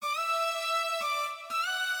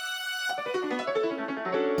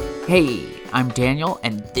Hey, I'm Daniel,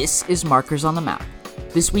 and this is Markers on the Map.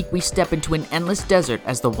 This week we step into an endless desert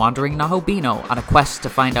as the wandering Nahobino on a quest to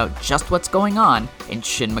find out just what's going on in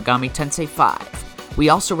Shin Megami Tensei 5. We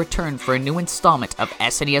also return for a new installment of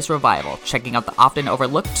SNES Revival, checking out the often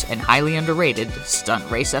overlooked and highly underrated Stunt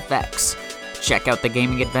Race FX. Check out the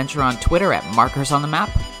gaming adventure on Twitter at Markers on the Map,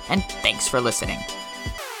 and thanks for listening.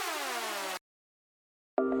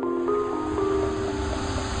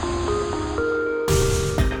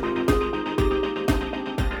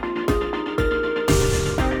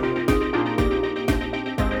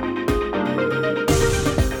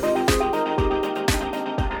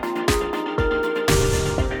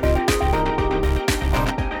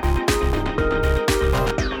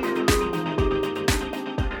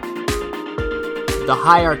 The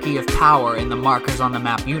hierarchy of power in the Markers on the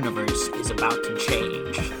Map universe is about to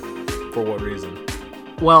change. For what reason?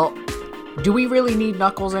 Well, do we really need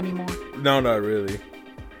Knuckles anymore? No, not really.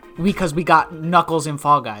 Because we got Knuckles in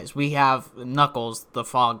Fall Guys. We have Knuckles, the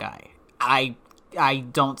Fall Guy. I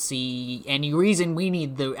don't see any reason we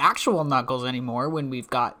need the actual Knuckles anymore when we've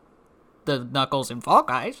got the Knuckles in Fall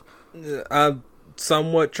Guys. I'm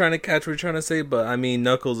somewhat trying to catch what you're trying to say, but I mean,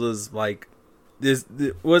 Knuckles is like... he's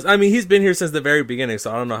been here since the very beginning, so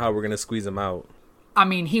I don't know how we're going to squeeze him out. I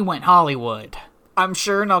mean, he went Hollywood. I'm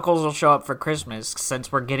sure Knuckles will show up for Christmas,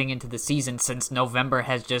 since we're getting into the season, since November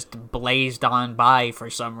has just blazed on by for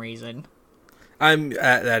some reason.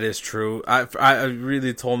 That is true. I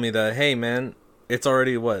really told me that, hey man, it's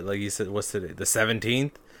already what, like you said, what's today, the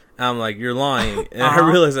 17th? And I'm like, you're lying. And I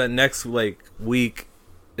realized that next week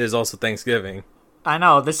is also Thanksgiving. I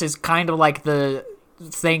know, this is kind of like the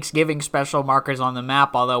Thanksgiving special Markers on the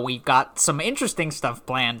Map, although we've got some interesting stuff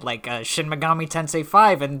planned, like Shin Megami Tensei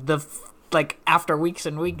 5, and after weeks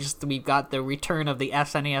and weeks, we've got the return of the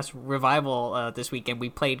SNES Revival this weekend. We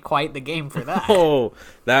played quite the game for that. Oh,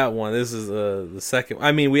 that one. This is the second.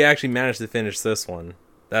 I mean, we actually managed to finish this one.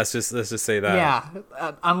 Let's just say that.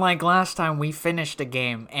 Yeah, unlike last time, we finished a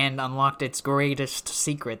game and unlocked its greatest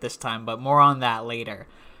secret this time, but more on that later.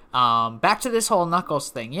 Back to this whole Knuckles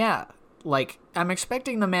thing, yeah. Like, I'm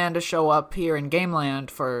expecting the man to show up here in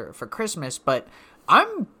Gameland for Christmas, but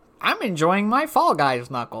I'm enjoying my Fall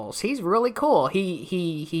Guys Knuckles. He's really cool.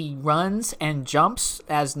 He runs and jumps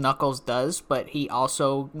as Knuckles does, but he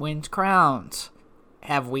also wins crowns.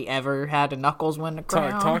 Have we ever had a Knuckles win a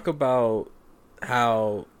crown? Talk about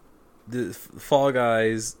how the Fall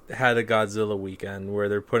Guys had a Godzilla weekend where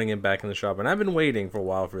they're putting him back in the shop, and I've been waiting for a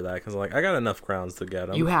while for that because I got enough crowns to get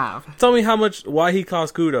him. You have. Tell me why he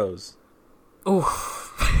costs kudos. Ooh.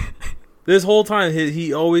 This whole time,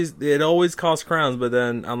 it always costs crowns, but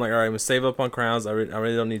then I'm like, all right, I'm going to save up on crowns. I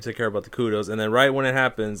really don't need to care about the kudos. And then right when it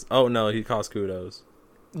happens, oh no, he costs kudos.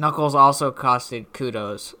 Knuckles also costed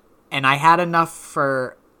kudos. And I had enough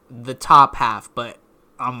for the top half, but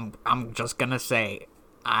I'm just going to say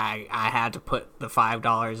I had to put the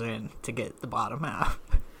 $5 in to get the bottom half.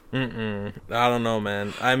 I don't know,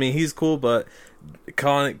 man. I mean, he's cool, but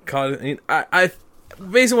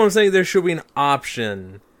basically what I'm saying, there should be an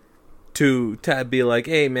option to be like,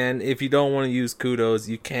 hey man, if you don't want to use kudos,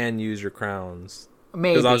 you can use your crowns.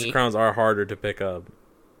 Maybe. Because obviously crowns are harder to pick up.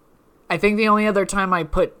 I think the only other time I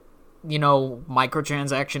put,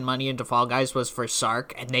 microtransaction money into Fall Guys was for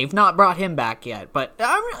Sark, and they've not brought him back yet. But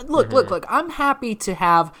look, I'm happy to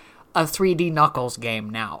have a 3D Knuckles game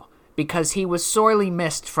now, because he was sorely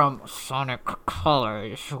missed from Sonic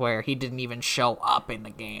Colors, where he didn't even show up in the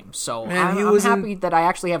game. So I'm happy that I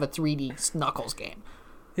actually have a 3D Knuckles game.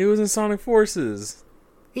 He was in Sonic Forces.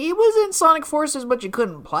 He was in Sonic Forces, but you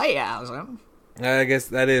couldn't play as him. I guess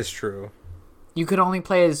that is true. You could only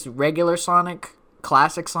play as regular Sonic,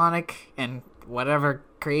 classic Sonic, and whatever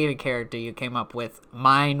creative character you came up with.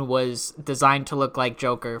 Mine was designed to look like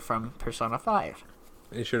Joker from Persona 5.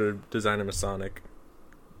 You should have designed him as Sonic.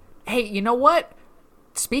 Hey, you know what?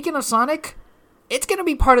 Speaking of Sonic, it's going to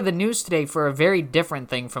be part of the news today for a very different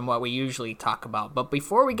thing from what we usually talk about. But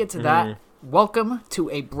before we get to that, welcome to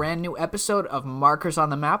a brand new episode of Markers on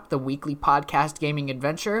the Map, the weekly podcast gaming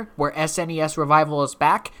adventure, where SNES Revival is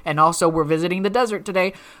back, and also we're visiting the desert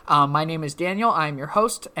today. My name is Daniel, I'm your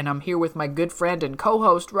host, and I'm here with my good friend and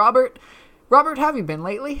co-host, Robert. Robert, how have you been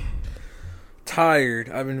lately? Tired.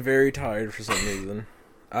 I've been very tired for some reason.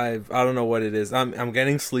 I don't know what it is. I'm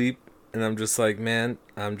getting sleep, and I'm just like, man,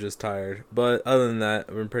 I'm just tired. But other than that,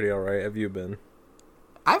 I've been pretty alright. Have you been?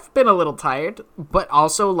 I've been a little tired, but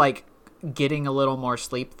also, getting a little more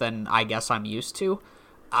sleep than I guess I'm used to.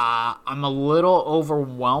 I'm a little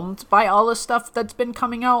overwhelmed by all the stuff that's been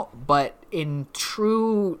coming out, but in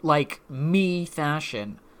true, me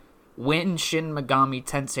fashion, when Shin Megami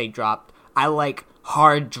Tensei dropped, I like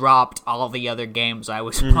hard dropped all the other games I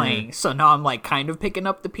was playing. So now I'm like kind of picking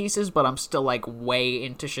up the pieces, but I'm still like way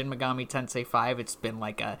into Shin Megami Tensei 5.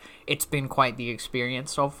 It's been quite the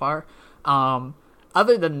experience so far.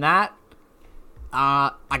 Other than that,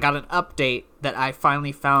 I got an update that I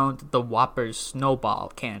finally found the Whoppers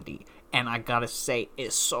Snowball candy, and I gotta say,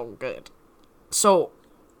 it's so good. So,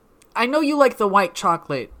 I know you like the white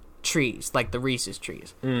chocolate trees, like the Reese's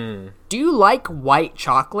trees. Do you like white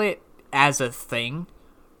chocolate as a thing?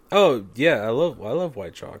 Oh, yeah, I love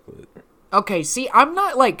white chocolate. Okay, see, I'm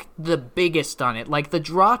not, like, the biggest on it. Like, the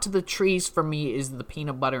draw to the trees for me is the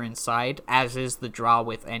peanut butter inside, as is the draw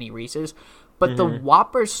with any Reese's. But the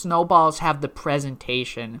Whopper Snowballs have the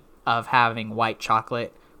presentation of having white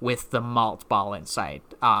chocolate with the malt ball inside.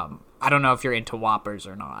 I don't know if you're into Whoppers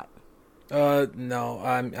or not. No,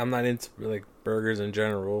 I'm not into, like, burgers in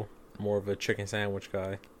general. More of a chicken sandwich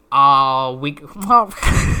guy. Well,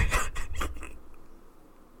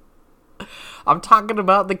 I'm talking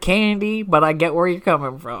about the candy, but I get where you're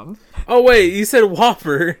coming from. Oh, wait, you said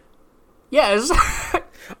Whopper. Yes.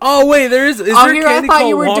 Oh, wait, is there here candy I thought called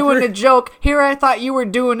you were Whopper? doing a joke. Here I thought you were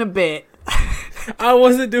doing a bit. I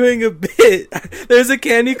wasn't doing a bit. There's a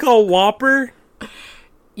candy called Whopper?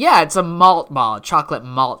 Yeah, it's a malt ball, a chocolate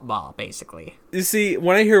malt ball, basically. You see,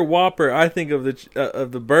 when I hear Whopper, I think of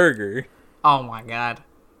the burger. Oh my god.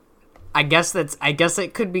 I guess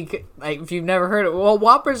it could be, like, if you've never heard it. Well,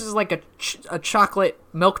 Whoppers is like a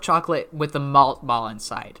milk chocolate with a malt ball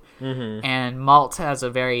inside. And malt has a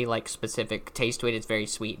very, like, specific taste to it. It's very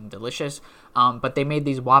sweet and delicious. But they made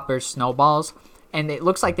these Whoppers Snowballs, and it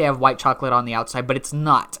looks like they have white chocolate on the outside, but it's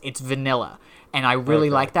not. It's vanilla. And I really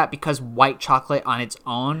like that because white chocolate on its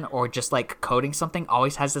own, or just, like, coating something,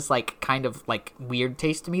 always has this, like, kind of, like, weird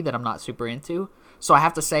taste to me that I'm not super into. So I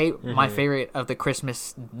have to say, my favorite of the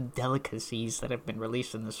Christmas delicacies that have been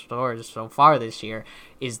released in the stores so far this year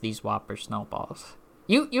is these Whopper Snowballs.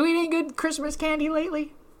 You eat any good Christmas candy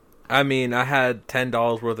lately? I mean, I had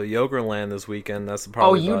 $10 worth of Yogurtland this weekend. That's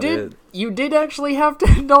probably about it. You did actually have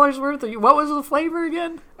 $10 worth of. What was the flavor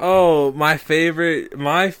again? Oh, my favorite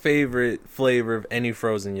flavor of any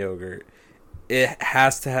frozen yogurt. It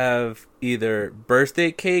has to have either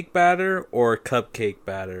birthday cake batter or cupcake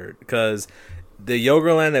batter, because the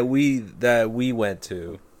Yogurland that we went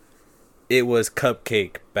to, it was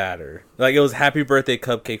cupcake batter. Like, it was happy birthday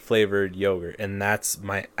cupcake flavored yogurt, and that's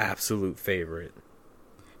my absolute favorite.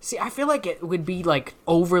 See, I feel like it would be, like,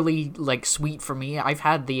 overly, like, sweet for me. I've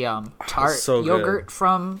had the tart so yogurt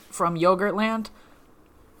from Yogurtland,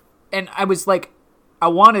 and I was like, I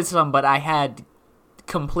wanted some, but I had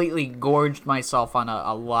completely gorged myself on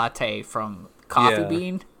a latte from Coffee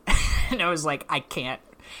Bean, and I was like, I can't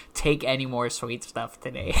take any more sweet stuff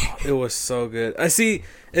today. It was so good. I see.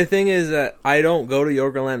 The thing is that I don't go to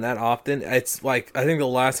Yogurtland that often. It's like, I think the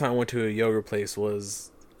last time I went to a yogurt place was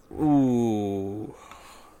a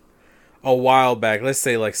while back. Let's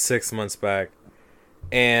say like 6 months back.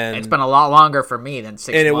 And it's been a lot longer for me than 6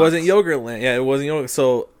 months. And it wasn't Yogurtland. Yeah, it wasn't yogurt.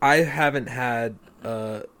 So I haven't had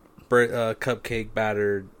cupcake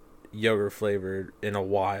battered yogurt flavored in a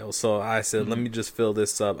while. So I said, let me just fill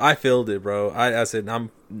this up. I filled it, bro. I said,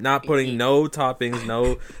 I'm not putting no toppings,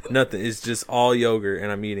 no nothing. It's just all yogurt, and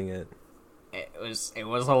I'm eating it. It was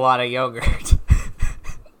a lot of yogurt.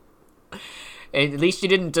 At least you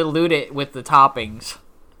didn't dilute it with the toppings,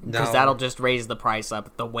 because that'll just raise the price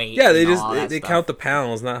up, the weight. Yeah, they count the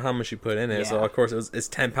pounds, not how much you put in it. Yeah. So of course it's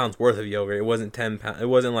 10 pounds worth of yogurt. It wasn't 10 pounds. It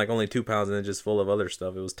wasn't like only 2 pounds and then just full of other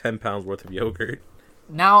stuff. It was 10 pounds worth of yogurt.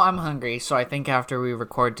 Now I'm hungry, so I think after we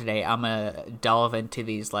record today, I'm gonna delve into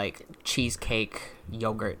these, like, cheesecake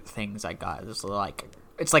yogurt things I got. It's not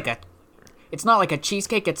like a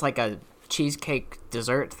cheesecake. It's like a cheesecake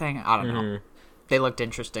dessert thing. I don't know. They looked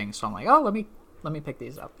interesting, so I'm like, oh, let me pick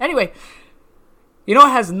these up. Anyway, you know,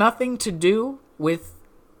 it has nothing to do with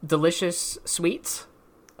delicious sweets.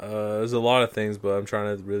 There's a lot of things, but I'm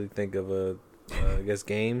trying to really think of I guess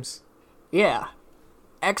games. Yeah.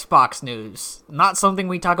 Xbox news. Not something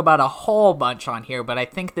we talk about a whole bunch on here, but I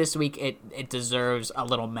think this week it deserves a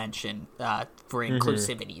little mention for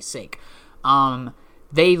inclusivity's sake.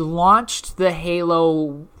 They launched the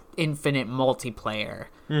Halo Infinite multiplayer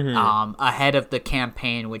ahead of the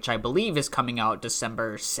campaign, which I believe is coming out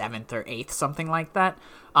December 7th or 8th, something like that.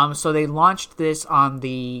 So they launched this on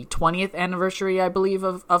the 20th anniversary, I believe,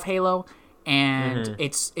 of Halo, and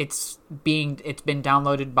it's been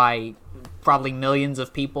downloaded by probably millions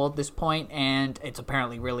of people at this point, and it's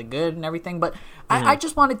apparently really good and everything. But I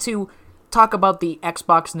just wanted to talk about the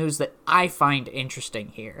Xbox news that I find interesting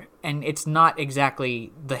here, and it's not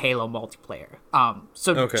exactly the Halo multiplayer.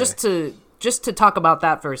 Okay. Just to talk about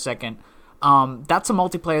that for a second, that's a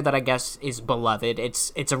multiplayer that I guess is beloved.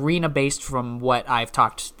 It's arena based from what I've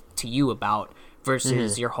talked to you about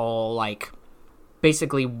versus your whole like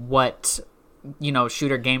basically what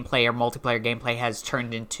shooter gameplay or multiplayer gameplay has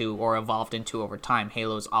turned into or evolved into over time.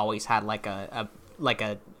 Halo's always had like a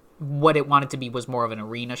what it wanted to be was more of an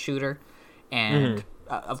arena shooter, and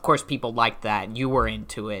of course people liked that. You were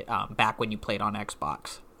into it back when you played on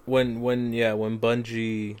Xbox. When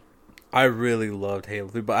Bungie, I really loved Halo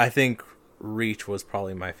 3, but I think Reach was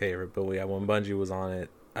probably my favorite. But yeah, when Bungie was on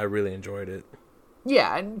it, I really enjoyed it.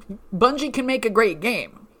 Yeah, and Bungie can make a great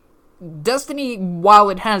game. Destiny,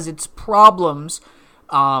 while it has its problems,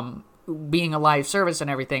 being a live service and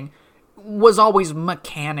everything, was always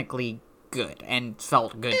mechanically good and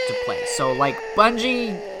felt good to play. So, like,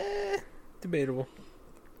 Bungie... Debatable.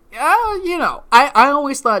 I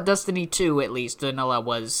always thought Destiny 2, at least, vanilla,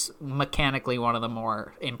 was mechanically one of the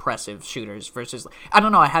more impressive shooters versus... I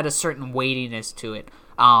don't know, I had a certain weightiness to it.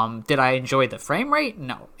 Did I enjoy the frame rate?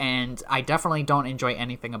 No. And I definitely don't enjoy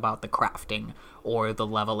anything about the crafting or the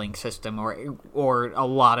leveling system or a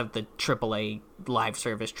lot of the AAA live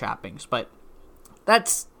service trappings. But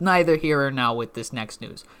that's neither here or now with this next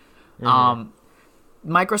news.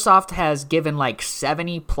 Microsoft has given like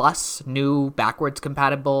 70 plus new backwards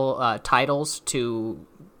compatible titles to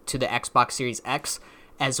the Xbox Series X,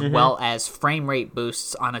 as well as frame rate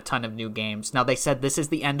boosts on a ton of new games. Now, they said this is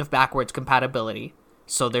the end of backwards compatibility.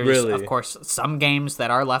 So there's, of course, some games that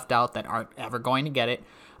are left out that aren't ever going to get it.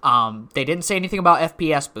 They didn't say anything about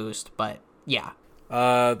FPS boost, but yeah.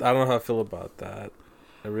 I don't know how I feel about that.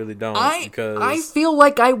 I really don't. Because I feel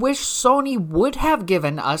like I wish Sony would have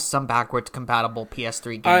given us some backwards compatible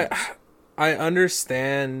PS3 games. I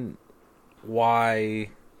understand why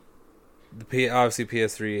obviously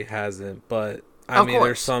PS3 hasn't, but I mean,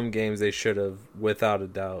 there's some games they should have, without a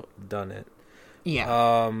doubt, done it.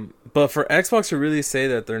 Yeah. But for Xbox to really say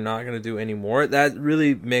that they're not going to do any more, that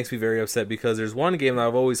really makes me very upset, because there's one game that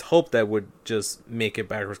I've always hoped that would just make it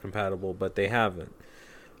backwards compatible, but they haven't.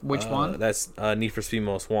 Which one? That's Need for Speed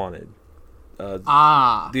Most Wanted.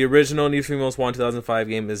 The original Need for Speed Most Wanted 2005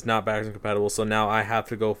 game is not backwards compatible, so now I have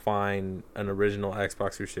to go find an original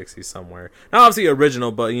Xbox 360 somewhere. Not obviously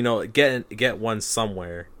original, but get one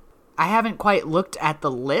somewhere. I haven't quite looked at the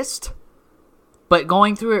list, but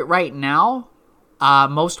going through it right now,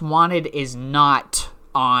 Most Wanted is not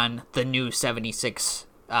on the new 76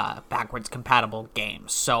 backwards compatible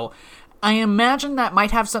games. So I imagine that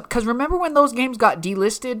might have some... Because remember when those games got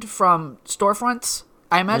delisted from storefronts?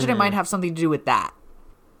 I imagine it might have something to do with that.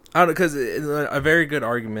 I don't know, because a very good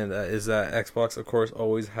argument is that Xbox, of course,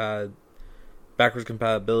 always had backwards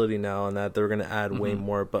compatibility now, and that they're going to add way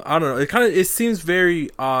more. But I don't know. It seems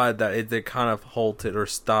very odd that they kind of halted or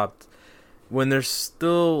stopped when there's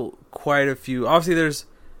still quite a few. Obviously, there's...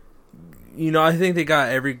 I think they got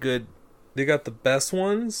they got the best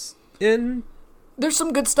ones in... There's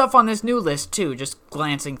some good stuff on this new list, too, just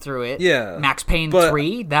glancing through it. Yeah. Max Payne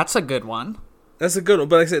 3, that's a good one. That's a good one.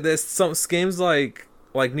 But like I said, there's some games like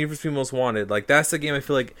Need for Speed Most Wanted. Like, that's the game I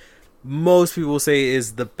feel like most people say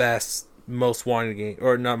is the best Most Wanted game.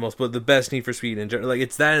 Or not most, but the best Need for Speed in general. Like,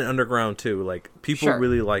 it's that in Underground 2. Like, people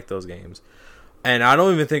really like those games. And I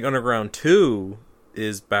don't even think Underground 2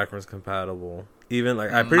 is backwards compatible. Even,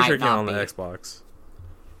 like, I'm pretty sure it came on the Xbox.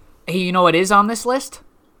 Hey, you know what is on this list?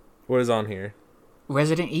 What is on here?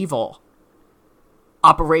 Resident Evil.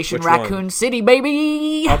 Operation Raccoon City,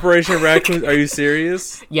 baby! Operation Raccoon... Are you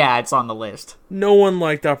serious? Yeah, it's on the list. No one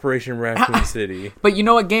liked Operation Raccoon City. But you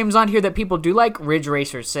know what game's on here that people do like? Ridge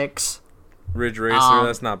Racer 6. Ridge Racer,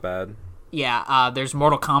 that's not bad. Yeah, there's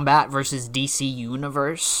Mortal Kombat versus DC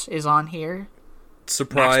Universe is on here.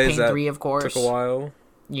 Surprise! Max Payne 3, of course. Took a while.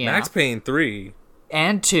 Yeah. Max Payne 3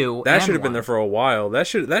 and 2. That should have been there for a while. That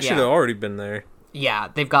should have already been there. Yeah,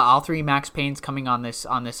 they've got all 3 Max Paynes coming on this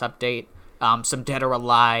update. Some Dead or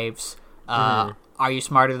Alives. Are You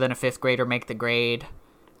Smarter Than a Fifth Grader? Make the Grade.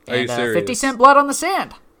 And, Are you serious? 50 Cent Blood on the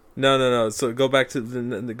Sand. No. So go back to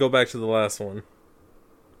the last one.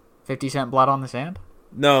 50 Cent Blood on the Sand?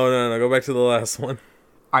 No. Go back to the last one.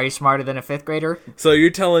 Are You Smarter Than a Fifth Grader? So you're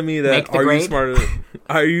telling me that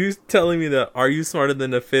Are you telling me that Are You Smarter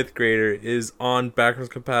Than a Fifth Grader is on backwards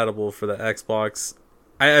compatible for the Xbox?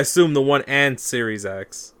 I assume the One and Series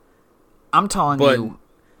X. I'm telling you.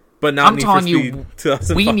 But not Need for Speed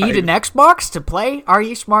 2005. We need an Xbox to play Are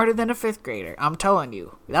You Smarter Than a Fifth Grader? I'm telling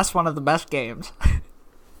you. That's one of the best games.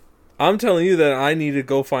 I'm telling you that I need to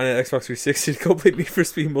go find an Xbox 360 to go play Need for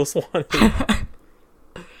Speed Most Wanted.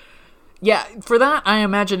 Yeah, for that, I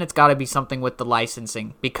imagine it's got to be something with the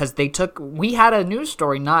licensing, because we had a news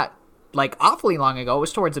story not, like, awfully long ago. It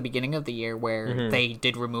was towards the beginning of the year where they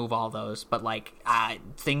did remove all those, but, like,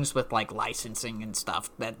 things with, like, licensing and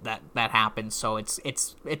stuff that happens, so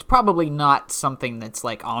it's probably not something that's,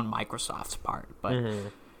 like, on Microsoft's part, but,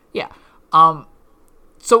 yeah.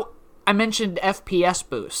 So, I mentioned FPS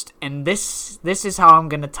boost, and this is how I'm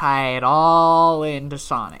gonna tie it all into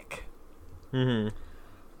Sonic.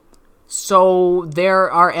 So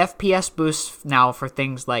there are FPS boosts now for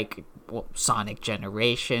things like Sonic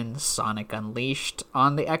Generations, Sonic Unleashed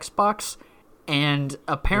on the Xbox, and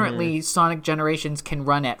apparently Sonic Generations can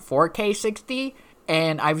run at 4K 60,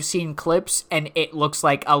 and I've seen clips, and it looks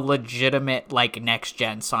like a legitimate, like,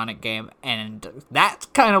 next-gen Sonic game, and that's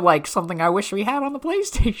kind of like something I wish we had on the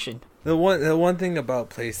PlayStation. The one thing about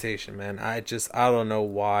PlayStation, man, I don't know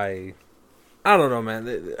why. I don't know,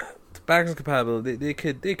 man. Backwards compatibility, they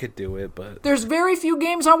could do it, but there's very few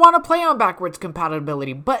games I want to play on backwards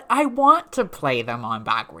compatibility, but I want to play them on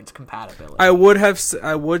backwards compatibility. I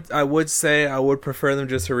would say I would prefer them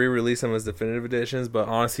just to re-release them as definitive editions, but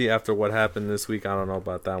honestly, after what happened this week, I don't know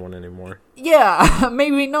about that one anymore. Yeah,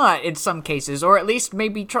 maybe not in some cases, or at least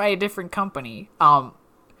maybe try a different company.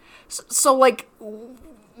 So like,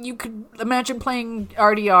 you could imagine playing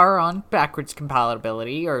RDR on backwards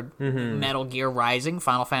compatibility, or Metal Gear Rising,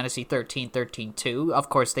 Final Fantasy 13-2. Of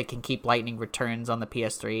course, they can keep Lightning Returns on the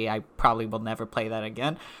PS3. I probably will never play that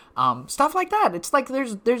again. Stuff like that. It's like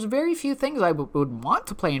there's very few things I would want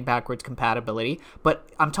to play in backwards compatibility, but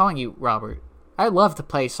I'm telling you, Robert, I love to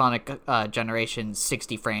play Sonic Generations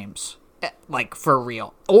 60 frames. Like, for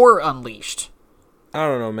real. Or Unleashed. I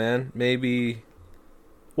don't know, man. Maybe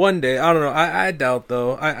one day. I don't know. I doubt,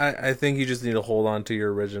 though. I think you just need to hold on to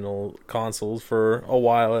your original consoles for a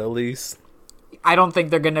while, at least. I don't think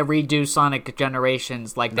they're going to redo Sonic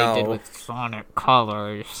Generations like they did with Sonic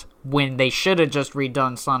Colors, when they should have just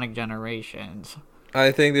redone Sonic Generations.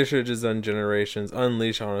 I think they should have just done Generations.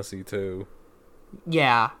 Unleash, honestly, too.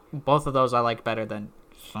 Yeah, both of those I like better than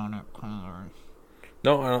Sonic Colors.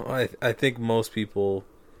 No, I don't. I think most people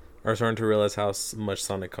are starting to realize how much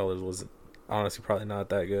Sonic Colors was honestly probably not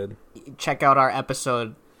that good. Check out our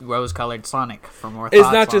episode Rose-Colored Sonic for more thoughts.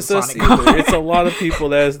 It's not just on us Sonic either. Colors. It's a lot of people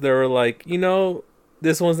that were like,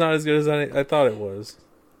 this one's not as good as I thought it was.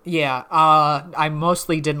 Yeah, I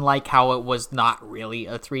mostly didn't like how it was not really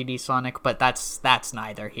a 3D Sonic, but that's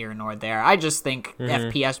neither here nor there. I just think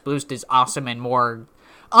FPS boost is awesome and more.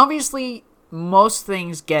 Obviously, most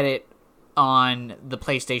things get it on the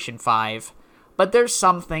PlayStation 5, but there's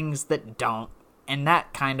some things that don't, and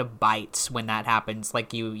that kind of bites when that happens.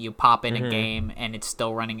 Like, you pop in a game and it's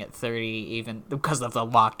still running at 30, even because of the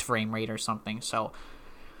locked frame rate or something. So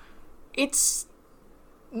it's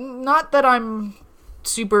not that I'm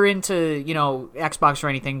super into, Xbox or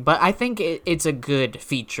anything, but I think it's a good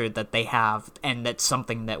feature that they have, and that's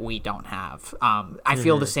something that we don't have. I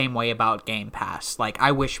feel the same way about Game Pass. Like,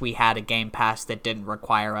 I wish we had a Game Pass that didn't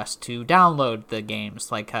require us to download the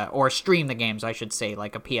games, like, or stream the games, I should say,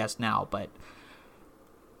 like a PS Now, but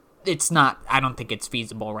it's not, I don't think it's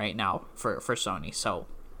feasible right now for Sony. So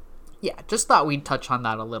yeah, just thought we'd touch on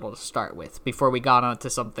that a little to start with before we got onto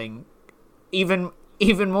something even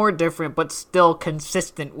more different, but still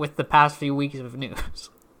consistent with the past few weeks of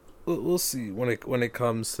news. We'll see when it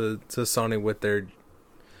comes to Sony with their.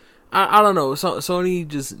 I don't know. Sony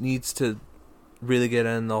just needs to really get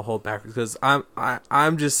in the whole backwards, because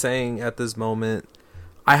I'm just saying at this moment,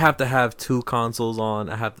 I have to have two consoles on.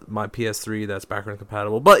 I have my PS3 that's backward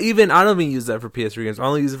compatible, but even I don't even use that for PS3 games. I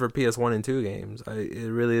only use it for PS1 and 2 games. It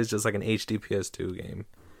really is just like an HD PS2 game.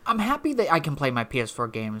 I'm happy that I can play my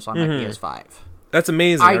PS4 games on my PS5. That's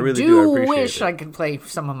amazing. I really do appreciate wish it. I could play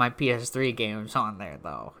some of my PS3 games on there,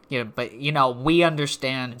 though. But we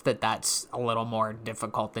understand that that's a little more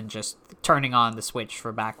difficult than just turning on the Switch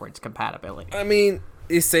for backwards compatibility. I mean,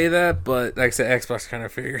 you say that, but like I said, Xbox kind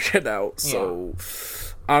of figured it out. So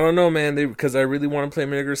I don't know, man. Because I really want to play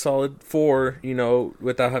Metal Gear Solid 4,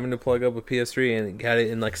 without having to plug up a PS3 and get it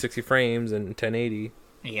in like 60 frames and 1080.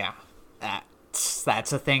 Yeah,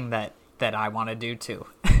 that's a thing that I want to do too.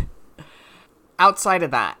 Outside of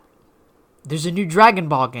that, there's a new Dragon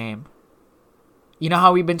Ball game. You know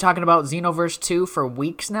how we've been talking about Xenoverse 2 for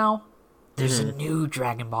weeks now? There's a new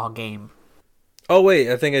Dragon Ball game. Oh, wait,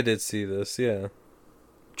 I think I did see this, yeah.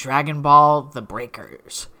 Dragon Ball The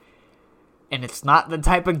Breakers. And it's not the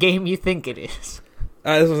type of game you think it is.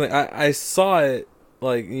 I saw it,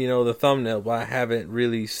 like, the thumbnail, but I haven't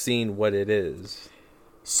really seen what it is.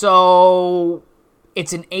 So,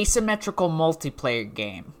 it's an asymmetrical multiplayer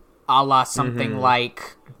game. A la something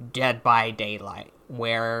like Dead by Daylight,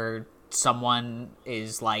 where someone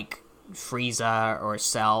is like Frieza or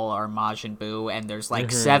Cell or Majin Buu, and there's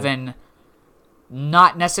like 7,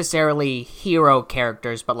 not necessarily hero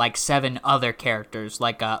characters, but like 7 other characters,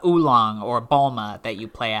 like Oolong or Bulma that you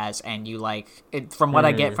play as, and you like it, from what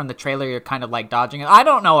I get from the trailer, you're kind of like dodging it. I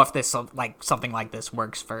don't know if this like something like this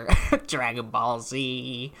works for Dragon Ball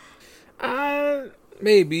Z.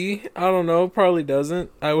 Maybe. I don't know. Probably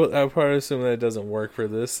doesn't. I would probably assume that it doesn't work for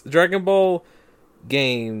this. Dragon Ball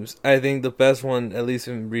games, I think the best one, at least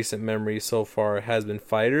in recent memory so far, has been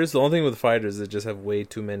Fighters. The only thing with Fighters is they just have way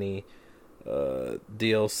too many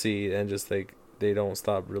DLC and just like they don't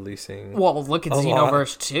stop releasing. Well, look at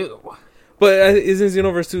Xenoverse 2. But isn't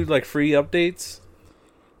Xenoverse 2 like free updates?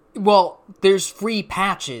 Well, there's free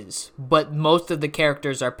patches, but most of the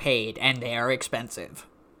characters are paid and they are expensive.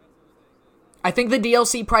 I think the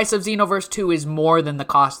DLC price of Xenoverse 2 is more than the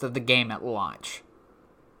cost of the game at launch.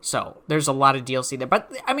 So, there's a lot of DLC there.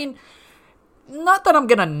 But, I mean, not that I'm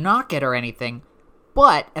going to knock it or anything,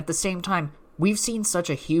 but at the same time, we've seen such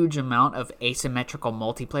a huge amount of asymmetrical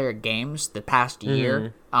multiplayer games the past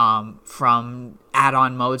year, from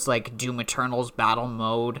add-on modes like Doom Eternal's Battle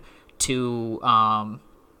Mode to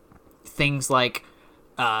things like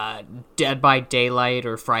Dead by Daylight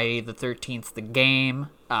or Friday the 13th, the game.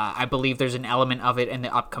 I believe there's an element of it in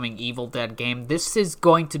the upcoming Evil Dead game. This is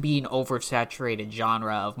going to be an oversaturated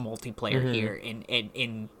genre of multiplayer here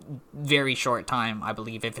in very short time, I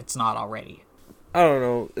believe, if it's not already. I don't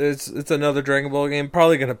know. It's another Dragon Ball game.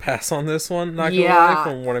 Probably going to pass on this one, not going to lie,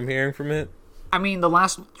 from what I'm hearing from it. I mean, the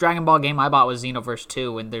last Dragon Ball game I bought was Xenoverse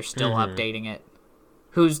 2, and they're still updating it.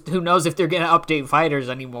 Who knows if they're going to update Fighters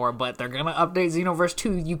anymore, but they're going to update Xenoverse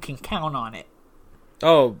 2, you can count on it.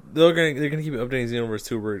 Oh, they're gonna keep updating Xenoverse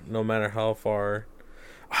 2 no matter how far.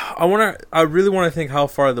 I really want to think how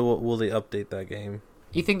far will they update that game.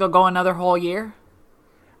 You think they'll go another whole year?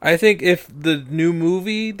 I think if the new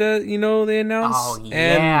movie that they announced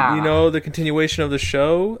and the continuation of the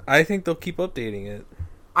show, I think they'll keep updating it.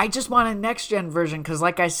 I just want a next gen version because,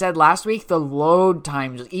 like I said last week, the load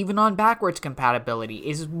times, even on backwards compatibility,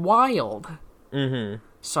 is wild.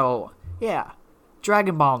 So yeah,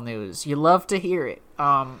 Dragon Ball news. You love to hear it.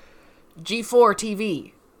 G4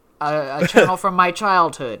 TV, a channel from my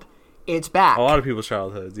childhood. It's back. A lot of people's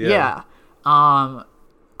childhoods, yeah. Yeah.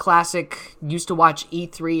 Classic, used to watch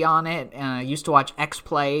E3 on it, used to watch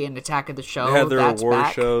X-Play and Attack of the Show. They have their That's award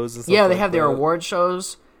back. shows and stuff Yeah, they like have their that. award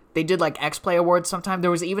shows. They did like X-Play awards sometime.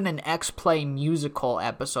 There was even an X-Play musical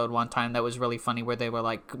episode one time that was really funny where they were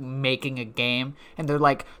like making a game and they're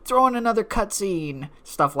like throwing another cutscene,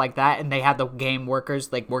 stuff like that, and they had the game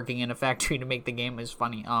workers like working in a factory to make the game. Is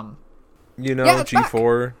funny.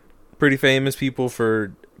 G4, back. Pretty famous people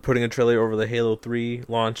for putting a trailer over the Halo 3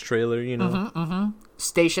 launch trailer,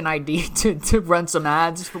 Station ID to run some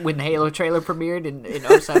ads when the Halo trailer premiered in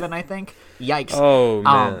 07, I think. Yikes. Oh,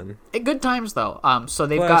 man. Good times, though. So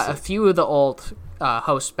they've Classic. got a few of the old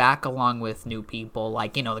hosts back along with new people.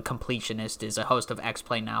 Like, the Completionist is a host of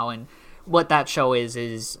X-Play now. And what that show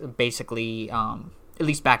is basically, at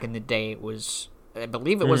least back in the day, it was, I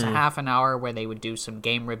believe it was a half an hour where they would do some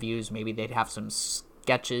game reviews. Maybe they'd have some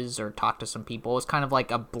sketches or talk to some people. It's kind of like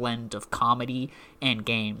a blend of comedy and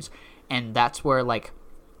games. And that's where, like,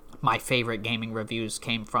 my favorite gaming reviews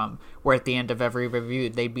came from, where at the end of every review,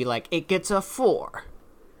 they'd be like, it gets a 4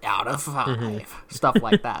 out of 5, stuff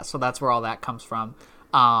like that. So that's where all that comes from.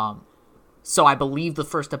 So I believe the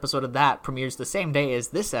first episode of that premieres the same day as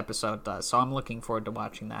this episode does. So I'm looking forward to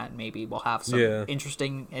watching that, and maybe we'll have some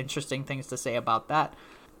interesting things to say about that.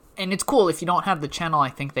 And it's cool. If you don't have the channel, I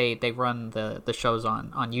think they run the shows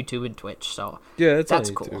on YouTube and Twitch. So yeah,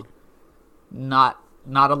 that's cool. Not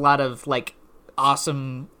a lot of like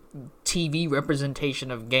awesome TV representation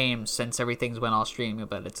of games since everything's went all streaming,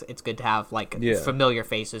 but it's good to have like familiar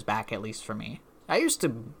faces back, at least for me. I used to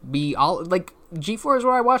be all like G4 is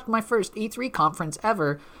where I watched my first E3 conference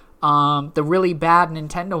ever. The really bad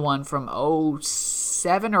Nintendo one from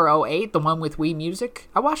 07 or 08, the one with Wii Music.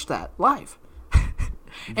 I watched that live.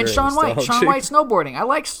 And Shaun White snowboarding. I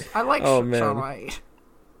like Shaun White.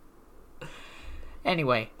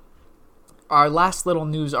 Anyway, our last little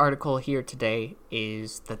news article here today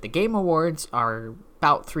is that the Game Awards are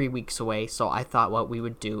about 3 weeks away, so I thought what we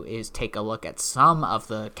would do is take a look at some of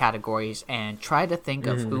the categories and try to think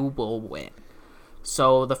of who will win.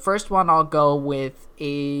 So the first one I'll go with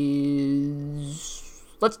is...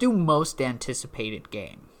 let's do most anticipated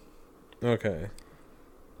game. Okay.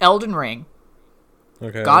 Elden Ring.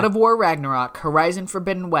 Okay. God of War Ragnarok, Horizon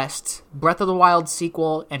Forbidden West, Breath of the Wild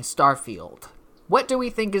sequel, and Starfield. What do we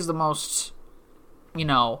think is the most,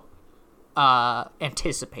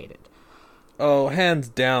 anticipated? Oh, hands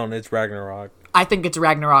down, it's Ragnarok. I think it's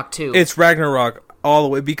Ragnarok too. It's Ragnarok all the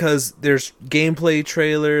way because there's gameplay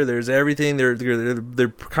trailer, there's everything. They're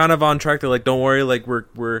kind of on track. They're like, don't worry, like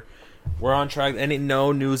we're on track.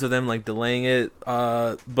 No news of them like delaying it.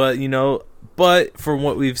 But from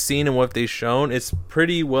what we've seen and what they've shown, it's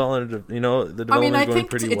pretty well. The development's going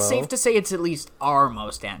pretty well. It's safe to say it's at least our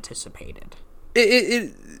most anticipated.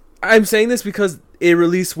 I'm saying this because it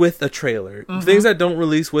released with a trailer. Mm-hmm. Things that don't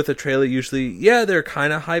release with a trailer usually, they're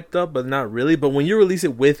kind of hyped up, but not really. But when you release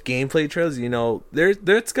it with gameplay trailers,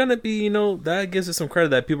 there's gonna be, that gives it some credit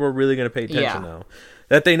that people are really gonna pay attention now.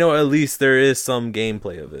 That they know at least there is some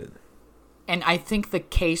gameplay of it. And I think the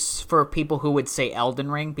case for people who would say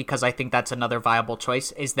Elden Ring, because I think that's another viable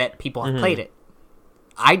choice, is that people have played it.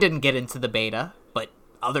 I didn't get into the beta, but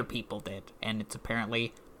other people did, and it's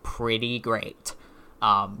apparently pretty great.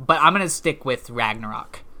 But I'm going to stick with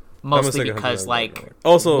Ragnarok, mostly because, like,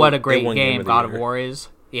 also, what a great game God of War is.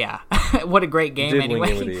 Yeah, what a great game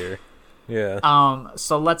anyway. Yeah.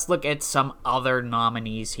 So let's look at some other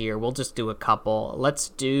nominees here. We'll just do a couple. Let's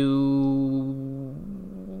do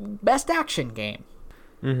Best Action Game.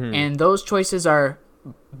 Mm-hmm. And those choices are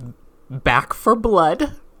Back 4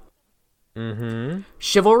 Blood,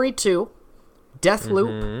 Chivalry 2,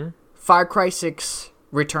 Deathloop, Far Cry 6,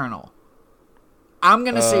 Returnal. I'm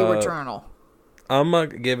going to say Returnal. I'm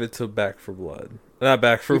going to give it to Back 4 Blood. Not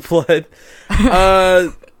Back 4 Blood.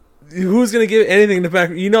 Who's going to give anything to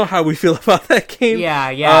Back? You know how we feel about that game.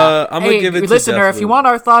 Yeah. I'm going to give it to listener, Deathloop. If you want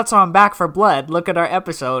our thoughts on Back 4 Blood, look at our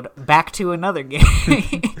episode, Back to Another Game.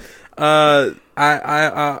 I'll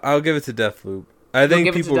give it to Deathloop. I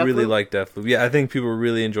think people really like Deathloop. Yeah, I think people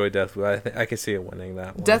really enjoy Deathloop. I can see it winning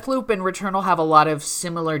that one. Deathloop and Returnal have a lot of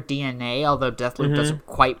similar DNA, although Deathloop doesn't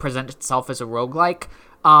quite present itself as a roguelike.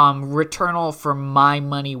 Returnal, for my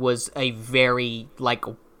money, was a very, like,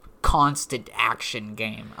 constant action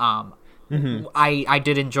game. I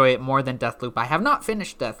did enjoy it more than Deathloop. I have not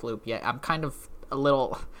finished Deathloop yet. I'm kind of a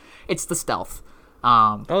little... It's the stealth.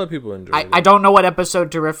 Other people enjoy it. I don't know what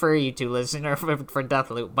episode to refer you to, listener, for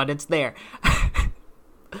Deathloop, but it's there.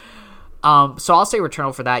 So I'll say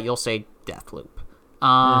Returnal for that. You'll say Deathloop.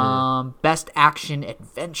 Best Action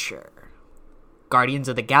Adventure: Guardians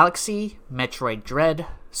of the Galaxy, Metroid Dread,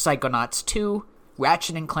 Psychonauts 2,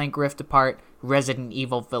 Ratchet & Clank Rift Apart, Resident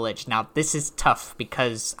Evil Village. Now, this is tough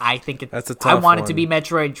because I think I want it to be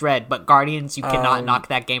Metroid Dread, but Guardians, you cannot knock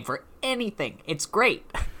that game for anything. It's great.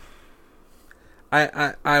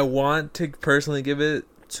 I want to personally give it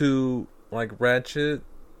to, like, Ratchet,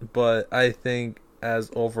 but I think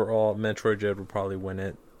as overall, Metroid Dread would probably win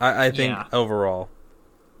it. I think overall.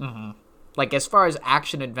 Mm-hmm. Like, as far as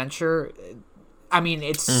action adventure, I mean,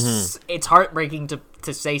 it's heartbreaking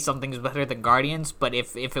to say something's better than Guardians, but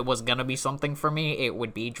if it was gonna be something for me, it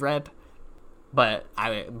would be Dread. But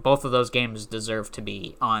both of those games deserve to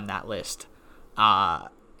be on that list.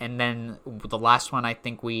 And then the last one I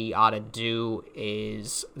think we ought to do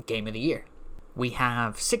is Game of the Year. We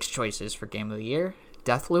have 6 choices for Game of the Year.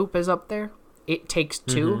 Deathloop is up there. It Takes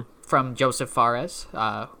Two from Joseph Fares.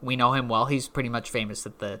 We know him well. He's pretty much famous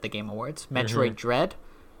at the Game Awards. Metroid Dread,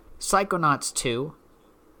 Psychonauts 2,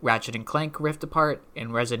 Ratchet & Clank Rift Apart,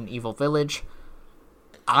 and Resident Evil Village.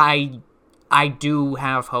 I do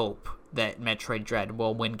have hope that Metroid Dread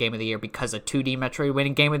will win Game of the Year because a 2D Metroid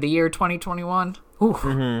winning Game of the Year 2021.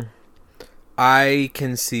 I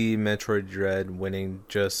can see Metroid Dread winning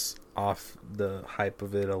just off the hype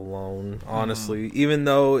of it alone, honestly. Even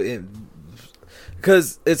though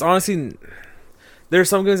because it's honestly, there are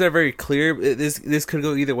some games that are very clear. This could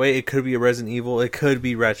go either way. It could be a Resident Evil. It could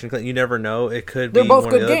be Ratchet & Clank. You never know. It could They're be both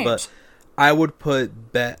one good or the other, games. but I would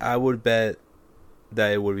bet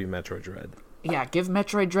that it would be Metroid Dread. Yeah, give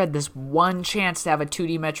Metroid Dread this one chance to have a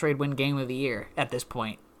 2D Metroid win Game of the Year at this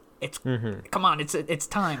point. It's come on, it's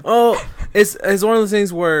time. Oh, it's one of those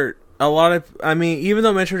things where a lot of, I mean, even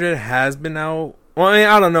though Metroid Dread has been out, well, I mean,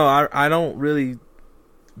 I don't know. I don't really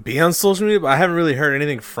be on social media, but I haven't really heard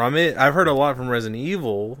anything from it. I've heard a lot from Resident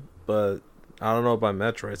Evil, but I don't know about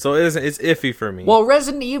Metroid. So it's iffy for me. Well,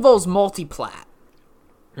 Resident Evil's multi-plat.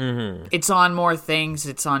 It's on more things.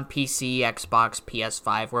 It's on PC, Xbox,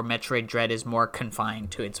 PS5, where Metroid Dread is more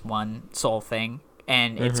confined to its one sole thing.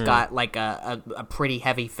 And it's got like a pretty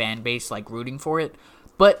heavy fan base like rooting for it.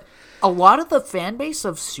 But a lot of the fan base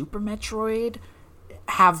of Super Metroid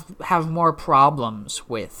have more problems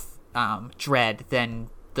with Dread than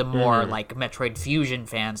the more like Metroid Fusion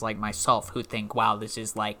fans like myself who think, wow, this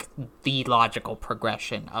is like the logical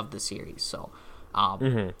progression of the series. So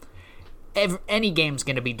any game's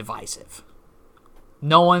going to be divisive.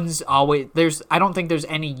 No one's always I don't think there's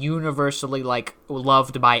any universally like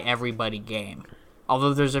loved by everybody game.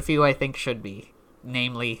 Although there's a few I think should be,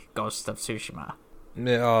 namely Ghost of Tsushima.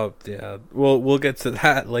 Yeah. We'll get to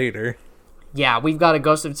that later. Yeah, we've got a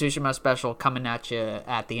Ghost of Tsushima special coming at you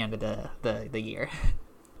at the end of the year.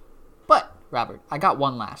 But, Robert, I got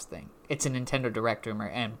one last thing. It's a Nintendo Direct rumor,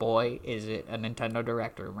 and boy, is it a Nintendo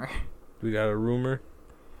Direct rumor. We got a rumor?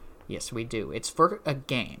 Yes, we do. It's for a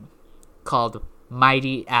game called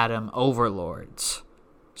Mighty Atom Overlords.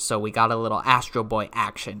 So we got a little Astro Boy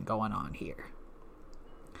action going on here.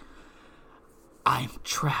 I'm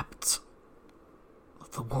trapped.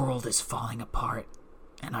 The world is falling apart,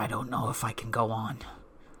 and I don't know if I can go on.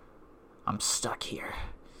 I'm stuck here.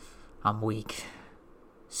 I'm weak.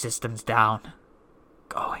 Systems down.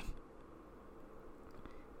 Going.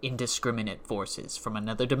 Indiscriminate forces from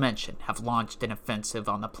another dimension have launched an offensive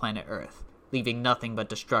on the planet Earth, leaving nothing but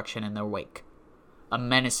destruction in their wake. A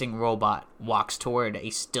menacing robot walks toward a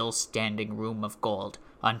still-standing room of gold,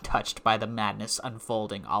 untouched by the madness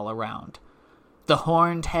unfolding all around. The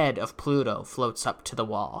horned head of Pluto floats up to the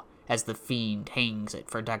wall, as the fiend hangs it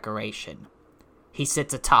for decoration. He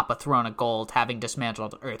sits atop a throne of gold, having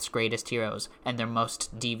dismantled Earth's greatest heroes and their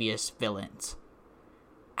most devious villains.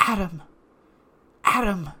 Adam!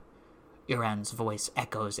 Adam! Iran's voice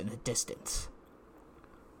echoes in the distance.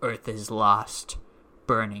 Earth is lost,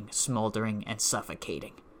 burning, smoldering, and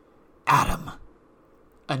suffocating. Adam!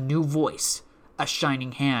 A new voice, a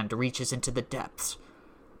shining hand reaches into the depths.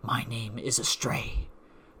 My name is Astray,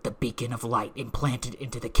 the beacon of light implanted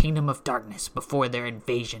into the kingdom of darkness before their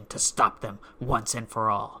invasion to stop them once and for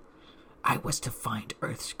all. I was to find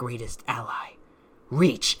Earth's greatest ally.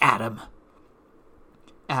 Reach, Adam!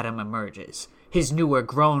 Adam emerges, his newer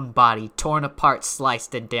grown body torn apart,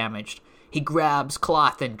 sliced, and damaged. He grabs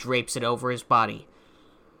cloth and drapes it over his body.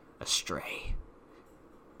 Astray,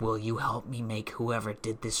 will you help me make whoever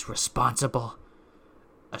did this responsible?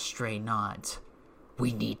 Astray nods.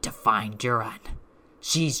 We need to find Duran.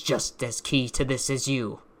 She's just as key to this as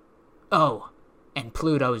you. Oh, and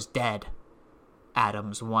Pluto's dead.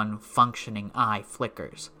 Adam's one functioning eye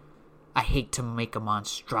flickers. I hate to make a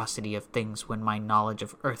monstrosity of things when my knowledge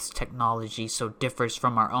of Earth's technology so differs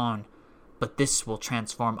from our own, but this will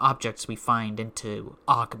transform objects we find into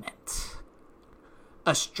augments.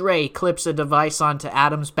 Astray clips a device onto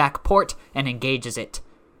Adam's back port and engages it.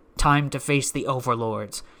 Time to face the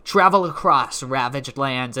overlords. Travel across ravaged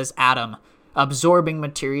lands as Adam, absorbing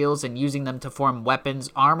materials and using them to form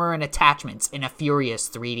weapons, armor, and attachments in a furious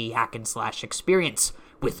 3D hack-and-slash experience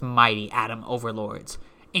with mighty Atom overlords.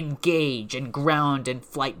 Engage and ground in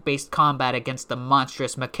flight-based combat against the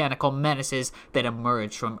monstrous mechanical menaces that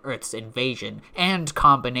emerge from Earth's invasion, and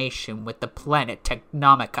combination with the planet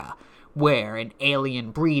Technomica, where an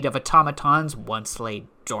alien breed of automatons once lay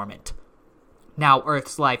dormant. Now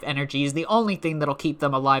Earth's life energy is the only thing that'll keep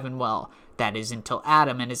them alive and well. That is until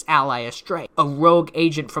Adam and his ally Astray, a rogue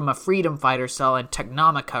agent from a freedom fighter cell in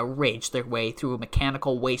Technomica, rage their way through a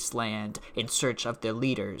mechanical wasteland in search of the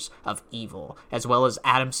leaders of evil, as well as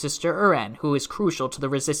Adam's sister Uran, who is crucial to the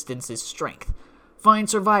Resistance's strength. Find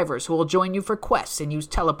survivors who will join you for quests and use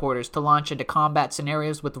teleporters to launch into combat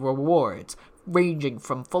scenarios with rewards, ranging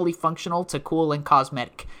from fully functional to cool and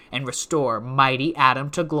cosmetic, and restore mighty Adam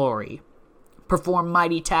to glory. Perform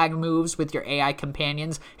mighty tag moves with your AI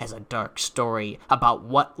companions as a dark story about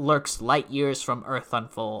what lurks light years from Earth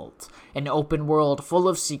unfolds. An open world full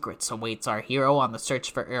of secrets awaits our hero on the search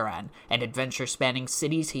for Uran, an adventure spanning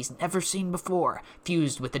cities he's never seen before,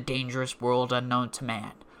 fused with a dangerous world unknown to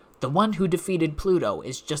man. The one who defeated Pluto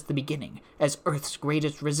is just the beginning, as Earth's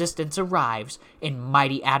greatest resistance arrives in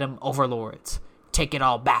Mighty Atom Overlords. Take it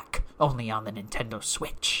all back, only on the Nintendo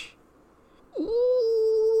Switch.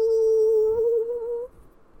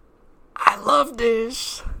 I love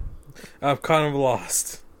this. I'm kind of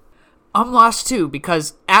lost. I'm lost too,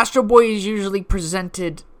 because Astro Boy is usually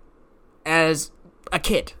presented as a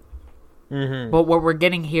kid. Mm-hmm. But what we're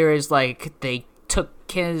getting here is like they took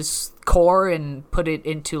his core and put it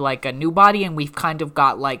into like a new body, and we've kind of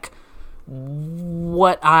got like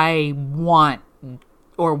what I want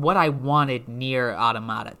or what I wanted Nier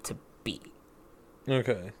Automata to be.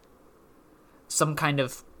 Okay. Some kind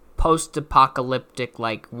of post-apocalyptic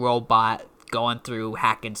like robot going through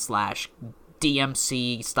hack and slash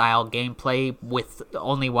DMC style gameplay with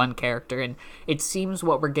only one character, and it seems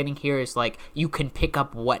what we're getting here is like you can pick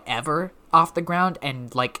up whatever off the ground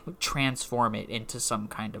and like transform it into some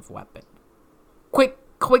kind of weapon. Quick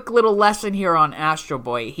quick little lesson here on Astro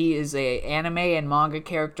Boy. He is a anime and manga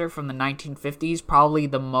character from the 1950s, probably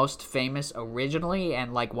the most famous originally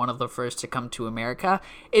and like one of the first to come to America.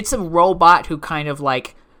 It's a robot who kind of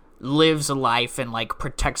like lives a life and like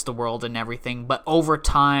protects the world and everything, but over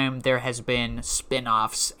time there has been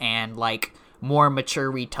spin-offs and like more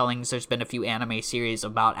mature retellings. There's been a few anime series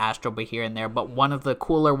about Astro Boy here and there, but one of the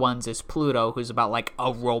cooler ones is Pluto, who's about like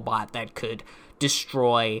a robot that could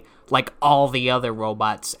destroy like all the other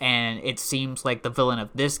robots, and it seems like the villain of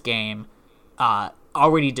this game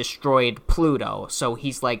already destroyed Pluto, so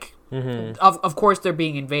he's like of course they're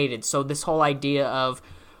being invaded. So this whole idea of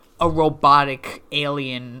a robotic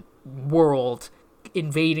alien world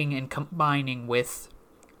invading and combining with,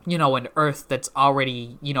 you know, an Earth that's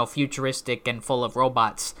already, you know, futuristic and full of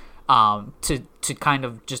robots, to kind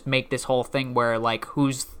of just make this whole thing where like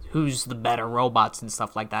who's the better robots and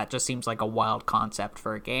stuff like that just seems like a wild concept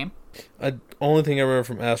for a game. Only thing I remember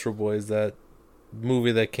from Astro Boy is that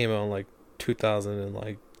movie that came out in like 2000 and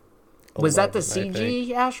like 11, was that the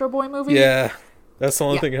CG Astro Boy movie? Yeah, that's the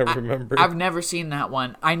only thing I remember. I've never seen that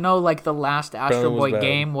one. I know like the last Astro Boy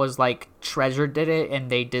game was like Treasure did it, and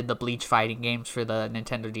they did the Bleach fighting games for the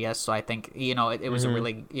Nintendo DS, so I think, you know, it was a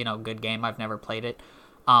really, you know, good game. I've never played it.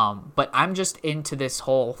 But I'm just into this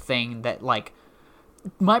whole thing that like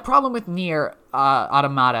my problem with Nier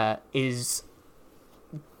Automata is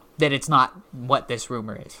that it's not what this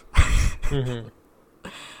rumor is.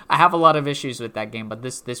 I have a lot of issues with that game, but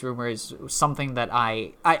this rumor is something that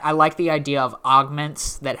I like the idea of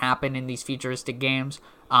augments that happen in these futuristic games.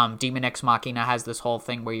 Demon X Machina has this whole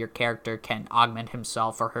thing where your character can augment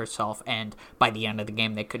himself or herself, and by the end of the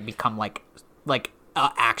game they could become like an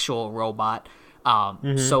actual robot.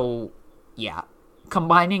 So yeah,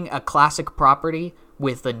 combining a classic property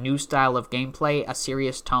with a new style of gameplay, a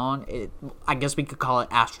serious tone, I guess we could call it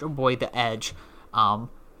Astro Boy The Edge,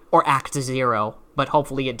 or Act Zero, but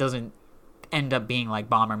hopefully it doesn't end up being like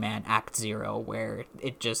Bomberman Act Zero, where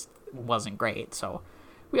it just wasn't great. So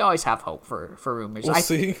we always have hope for rumors. We'll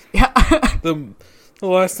see. Yeah. The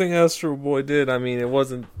last thing Astro Boy did, I mean,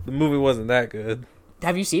 the movie wasn't that good.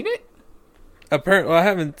 Have you seen it? Apparently, I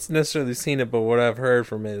haven't necessarily seen it, but what I've heard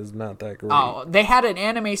from it is not that great. Oh, they had an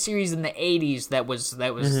anime series in the 80s that was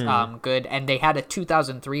good, and they had a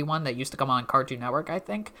 2003 one that used to come on Cartoon Network, I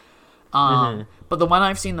think. But the one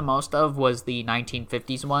I've seen the most of was the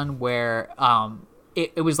 1950s one, where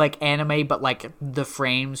it was like anime, but like the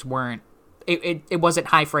frames weren't, it wasn't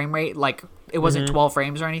high frame rate, like it wasn't 12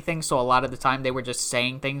 frames or anything, so a lot of the time they were just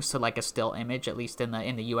saying things to like a still image, at least in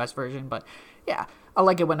the US version. But yeah, I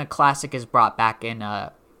like it when a classic is brought back in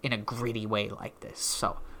a gritty way like this.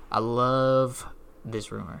 So I love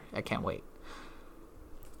this rumor. I can't wait.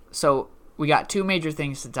 So we got two major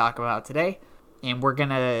things to talk about today, and we're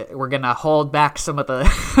gonna hold back some of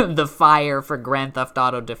the the fire for Grand Theft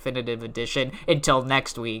Auto Definitive Edition until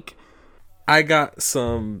next week. I got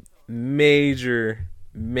some major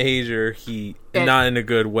heat, and not in a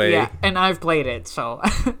good way. Yeah, and I've played it, so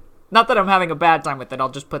not that I'm having a bad time with it. I'll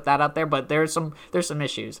just put that out there. But there's some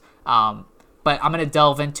issues. But I'm gonna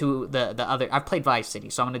delve into the other. I've played Vice City,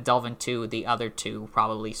 so I'm gonna delve into the other two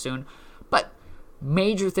probably soon. But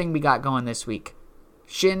major thing we got going this week: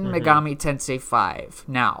 Shin Megami Tensei 5.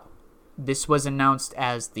 Now, this was announced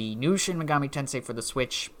as the new Shin Megami Tensei for the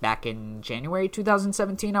Switch back in January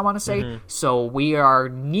 2017, I want to say. So we are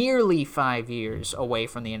nearly 5 years away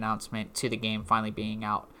from the announcement to the game finally being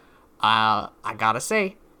out. I gotta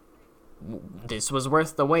say, this was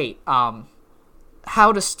worth the wait.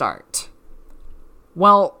 How to start?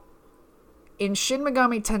 Well, in Shin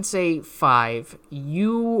Megami Tensei 5,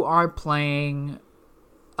 you are playing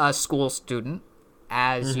a school student,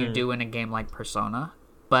 as you do in a game like Persona.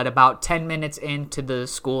 But about 10 minutes into the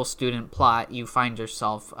school student plot, you find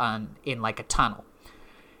yourself in like a tunnel.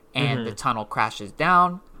 And the tunnel crashes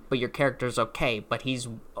down, but your character's okay. But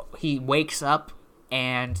he wakes up,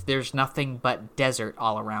 and there's nothing but desert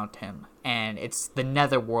all around him. And it's the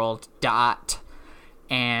netherworld dot.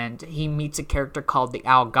 And he meets a character called the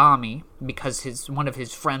Aogami, because one of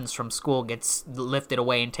his friends from school gets lifted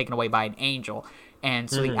away and taken away by an angel.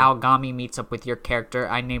 And so the Aogami meets up with your character.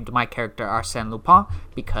 I named my character Arsène Lupin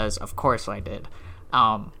because, of course, I did.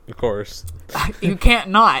 Of course. You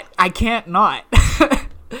can't not. I can't not.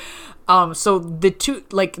 So the two,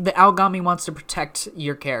 like, the Aogami wants to protect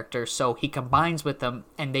your character, so he combines with them,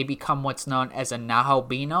 and they become what's known as a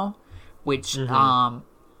Nahobino, which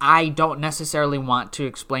I don't necessarily want to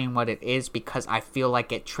explain what it is because I feel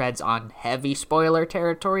like it treads on heavy spoiler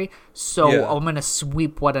territory. So I'm gonna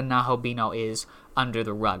sweep what a Nahobino is under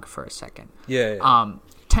the rug for a second.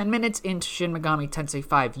 10 minutes into Shin Megami Tensei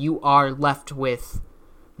 5, you are left with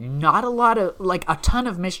not a lot of, like, a ton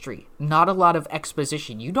of mystery, not a lot of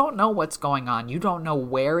exposition. You don't know what's going on. You don't know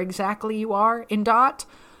where exactly you are in Dot.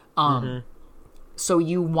 So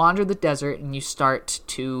you wander the desert and you start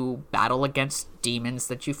to battle against demons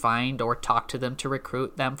that you find or talk to them to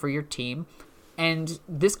recruit them for your team. And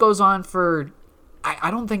this goes on for,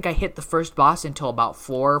 I don't think I hit the first boss until about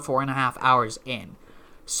 4.5 hours in.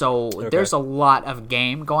 So there's a lot of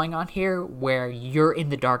game going on here where you're in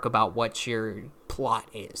the dark about what your plot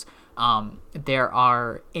is. There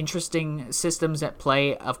are interesting systems at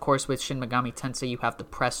play. Of course, with Shin Megami Tensei, you have the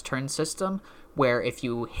press turn system, where if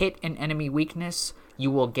you hit an enemy weakness, you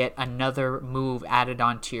will get another move added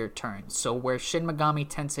onto your turn. So where Shin Megami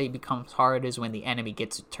Tensei becomes hard is when the enemy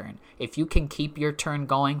gets a turn. If you can keep your turn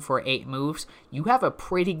going for 8 moves, you have a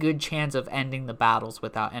pretty good chance of ending the battles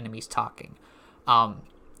without enemies talking.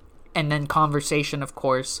 And then conversation, of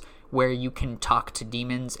course, where you can talk to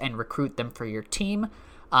demons and recruit them for your team.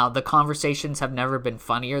 The conversations have never been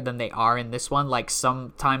funnier than they are in this one. Like,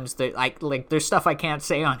 sometimes like there's stuff I can't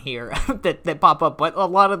say on here that pop up, but a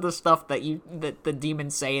lot of the stuff that the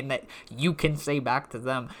demons say and that you can say back to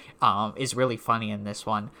them is really funny in this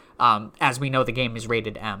one. As we know, the game is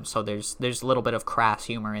rated M, so there's a little bit of crass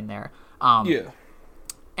humor in there.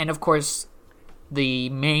 And of course, the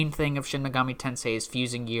main thing of Shin Megami Tensei is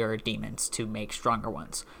fusing your demons to make stronger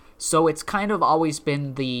ones. So it's kind of always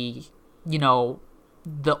been the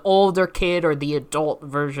older kid or the adult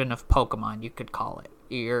version of Pokemon, you could call it.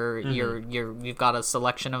 You've got a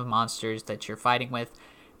selection of monsters that you're fighting with,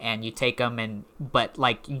 and you take them, but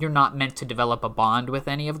like, you're not meant to develop a bond with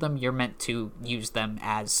any of them. You're meant to use them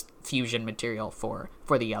as fusion material for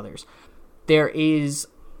the others. There is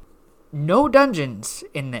no dungeons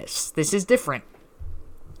in this. This is different.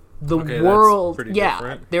 The world,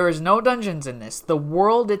 different. There is no dungeons in this. The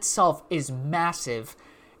world itself is massive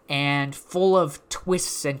and full of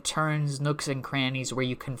twists and turns, nooks and crannies, where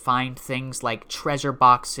you can find things like treasure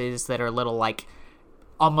boxes that are little, like,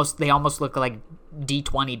 they almost look like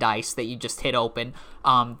D20 dice that you just hit open.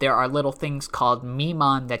 There are little things called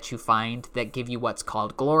Mimon that you find that give you what's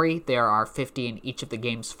called glory. There are 50 in each of the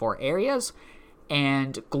game's 4 areas.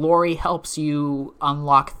 And glory helps you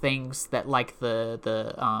unlock things that, like,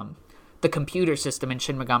 the computer system in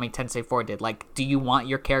Shin Megami Tensei 4 did. Like, do you want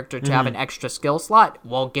your character to have an extra skill slot?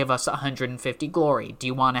 Well, give us 150 glory. Do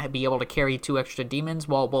you want to be able to carry 2 extra demons?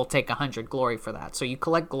 Well, we'll take 100 glory for that. So you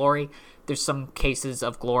collect glory. There's some cases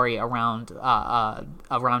of glory around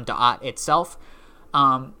Da'at itself.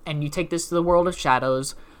 And you take this to the World of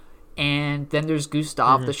Shadows. And then there's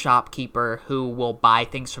Gustav, the shopkeeper, who will buy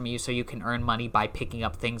things from you so you can earn money by picking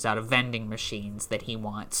up things out of vending machines that he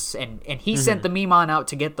wants. And he sent the Mimon out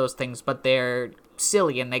to get those things, but they're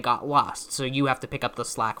silly and they got lost, so you have to pick up the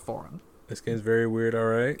slack for them. This game's very weird,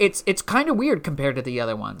 alright? It's kind of weird compared to the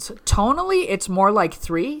other ones. Tonally, it's more like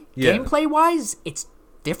 3. Yeah. Gameplay-wise, it's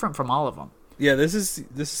different from all of them. Yeah, this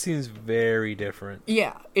seems very different.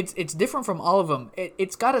 Yeah, it's different from all of them.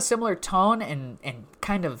 It's got a similar tone and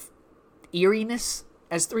kind of eeriness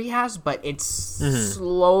as 3 has, but it's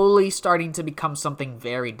slowly starting to become something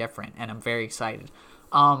very different, and I'm very excited.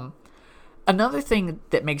 Another thing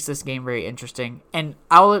that makes this game very interesting, and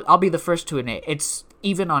I'll be the first to admit, it's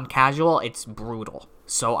even on casual, it's brutal.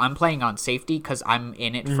 So I'm playing on safety because I'm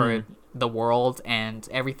in it for the world and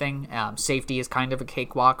everything. Safety is kind of a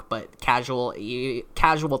cakewalk, but casual,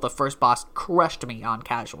 the first boss crushed me on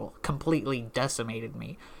casual, completely decimated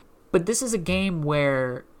me. But this is a game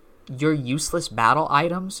where your useless battle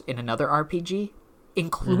items in another RPG,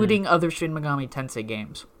 including other Shin Megami Tensei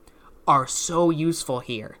games, are so useful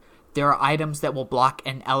here. There are items that will block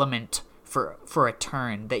an element for a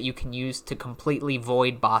turn that you can use to completely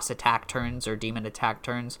void boss attack turns or demon attack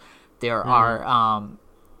turns. There are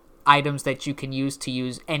items that you can use to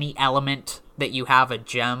use any element that you have a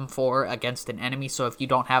gem for against an enemy. So if you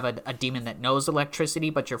don't have a demon that knows electricity,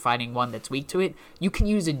 but you're fighting one that's weak to it, you can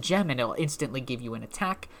use a gem and it'll instantly give you an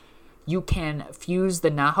attack. You can fuse the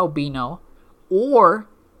Nahobino or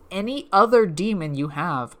any other demon you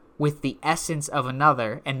have with the essence of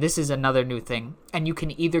another, and this is another new thing, and you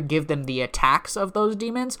can either give them the attacks of those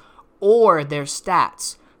demons or their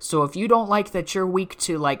stats. So if you don't like that you're weak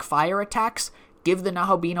to, like, fire attacks, give the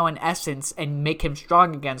Nahobino an essence and make him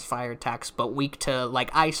strong against fire attacks but weak to,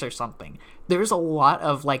 like, ice or something. There's a lot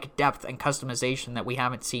of, like, depth and customization that we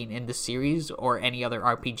haven't seen in the series or any other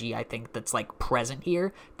RPG, I think, that's, like, present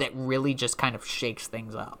here that really just kind of shakes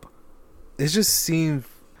things up. It just seems...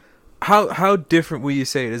 How different will you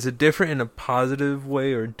say it? Is it different in a positive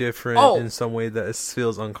way or different in some way that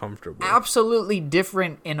feels uncomfortable? Absolutely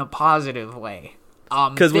different in a positive way.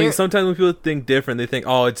 Because sometimes when people think different, they think,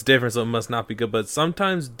 oh, it's different, so it must not be good. But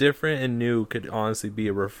sometimes different and new could honestly be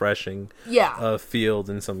a refreshing field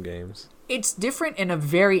in some games. It's different in a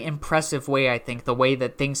very impressive way, I think, the way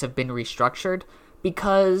that things have been restructured,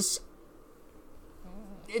 because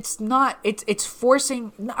it's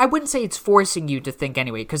forcing, I wouldn't say it's forcing you to think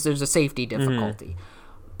anyway, because there's a safety difficulty.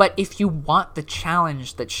 But if you want the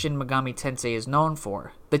challenge that Shin Megami Tensei is known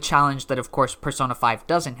for, the challenge that, of course, Persona 5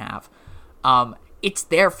 doesn't have, it's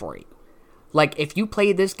there for you. Like, if you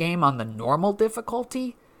play this game on the normal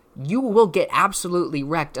difficulty, you will get absolutely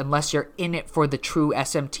wrecked unless you're in it for the true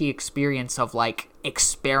SMT experience of, like,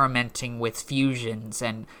 experimenting with fusions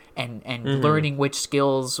and learning which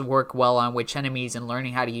skills work well on which enemies, and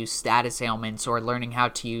learning how to use status ailments, or learning how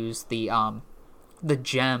to use the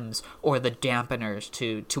gems or the dampeners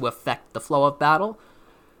to affect the flow of battle.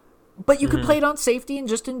 But you can play it on safety and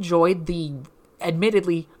just enjoy the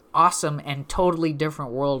admittedly awesome and totally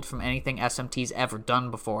different world from anything SMT's ever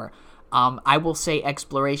done before. I will say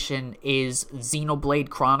exploration is Xenoblade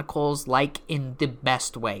Chronicles like in the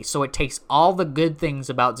best way. So it takes all the good things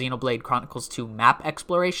about Xenoblade Chronicles 2 map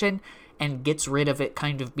exploration and gets rid of it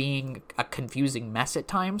kind of being a confusing mess at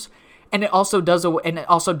times. And it also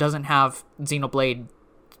doesn't have Xenoblade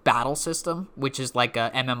battle system, which is like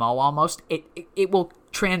a MMO almost. It will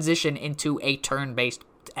transition into a turn-based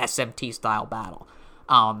SMT style battle.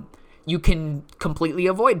 You can completely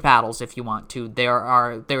avoid battles if you want to.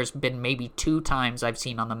 There's been maybe 2 times I've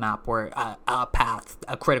seen on the map where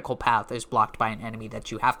a critical path is blocked by an enemy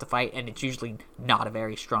that you have to fight, and it's usually not a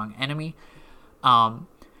very strong enemy.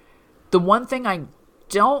 The one thing I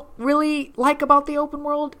don't really like about the open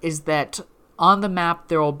world is that on the map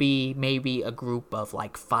there will be maybe a group of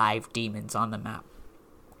like 5 demons on the map.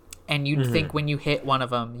 And you'd think when you hit one of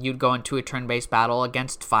them, you'd go into a turn-based battle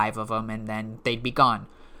against 5 of them, and then they'd be gone.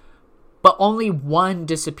 But only one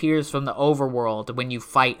disappears from the overworld when you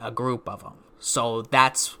fight a group of them. So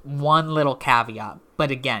that's one little caveat.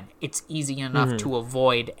 But again, it's easy enough to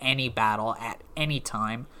avoid any battle at any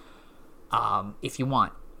time if you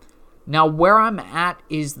want. Now, where I'm at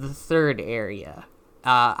is the third area.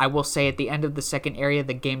 I will say at the end of the second area,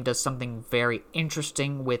 the game does something very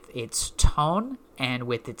interesting with its tone and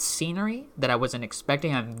with its scenery that I wasn't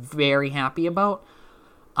expecting. I'm very happy about.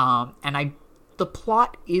 The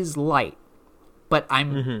plot is light, but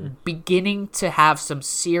I'm beginning to have some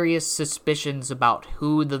serious suspicions about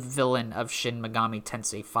who the villain of Shin Megami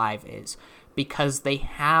Tensei 5 is, because they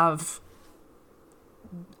have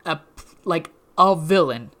a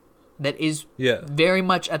villain that is very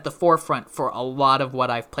much at the forefront for a lot of what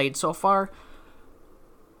I've played so far,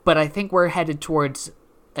 but I think we're headed towards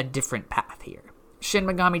a different path here. Shin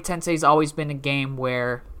Megami Tensei's always been a game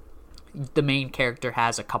where the main character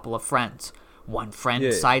has a couple of friends. One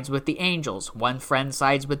friend sides with the angels, one friend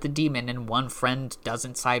sides with the demon, and one friend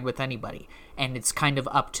doesn't side with anybody. And it's kind of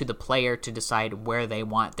up to the player to decide where they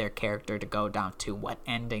want their character to go down to, what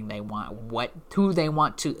ending they want, who they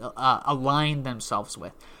want to align themselves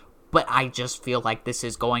with. But I just feel like this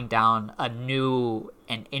is going down a new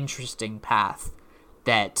and interesting path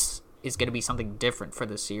that is going to be something different for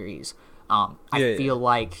the series. I feel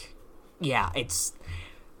like, it's...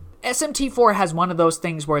 SMT4 has one of those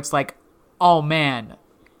things where it's like, oh man,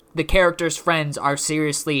 the character's friends are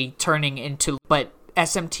seriously turning into... But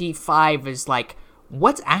SMT5 is like,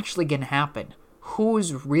 what's actually going to happen?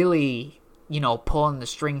 Who's really, pulling the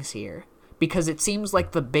strings here? Because it seems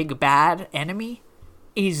like the big bad enemy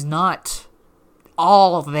is not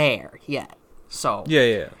all there yet. So...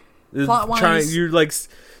 Plot-wise... You're like...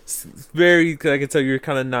 Very, I can tell you're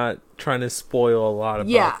kind of not trying to spoil a lot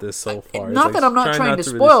about this so far. Not that I'm not trying to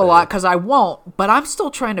spoil a lot, because I won't, but I'm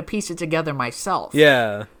still trying to piece it together myself.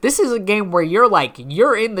 Yeah. This is a game where you're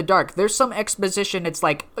in the dark. There's some exposition. It's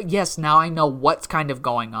like, yes, now I know what's kind of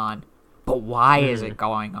going on, but why is it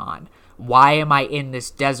going on? Why am I in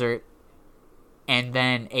this desert and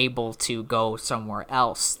then able to go somewhere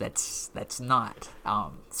else that's not?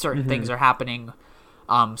 Certain things are happening.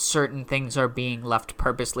 Certain things are being left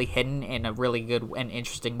purposely hidden in a really good and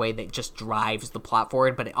interesting way that just drives the plot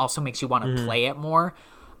forward, but it also makes you want to play it more.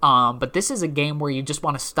 But this is a game where you just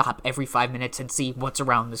want to stop every 5 minutes and see what's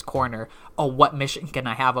around this corner. Oh, what mission can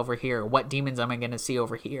I have over here? What demons am I going to see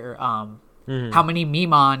over here? How many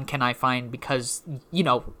Mimon can I find? Because,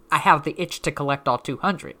 I have the itch to collect all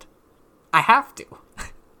 200. I have to.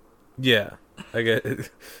 Yeah, I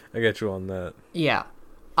get you on that. Yeah.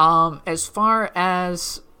 As far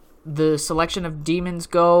as the selection of demons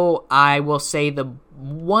go, I will say the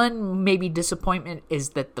one maybe disappointment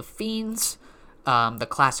is that the fiends the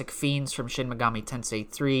classic fiends from Shin Megami Tensei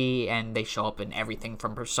 3, and they show up in everything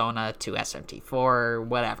from Persona to SMT4,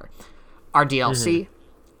 whatever. Our DLC,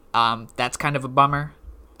 that's kind of a bummer.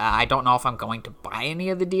 I don't know if I'm going to buy any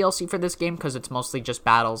of the DLC for this game because it's mostly just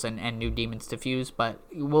battles and new demons to fuse, but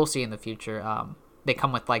we'll see in the future. They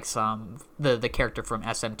come with like the character from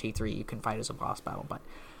SMT3 you can fight as a boss battle, but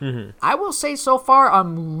I will say so far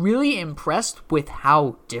I'm really impressed with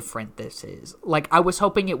how different this is. Like, I was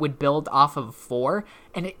hoping it would build off of 4,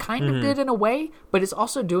 and it kind of did in a way, but it's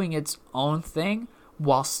also doing its own thing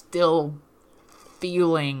while still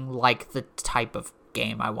feeling like the type of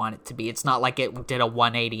game I want it to be. It's not like it did a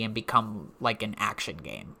 180 and become like an action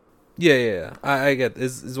game. Yeah. I get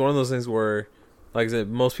this. It's one of those things where, like I said,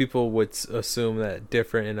 most people would assume that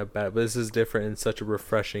different in a bad, but this is different in such a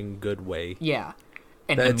refreshing, good way. Yeah,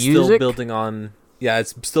 and that the it's music still building on. Yeah,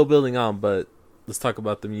 it's still building on, but let's talk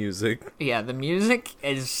about the music. Yeah, the music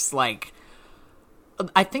is like,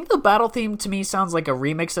 I think the battle theme to me sounds like a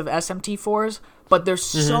remix of SMT4's, but there's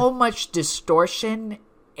so much distortion.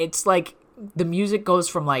 It's like the music goes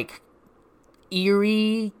from like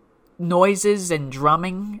eerie noises and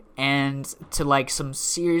drumming and to like some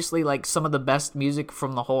seriously like some of the best music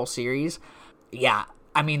from the whole series. Yeah,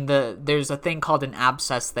 I mean there's a thing called an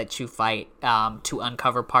abscess that you fight to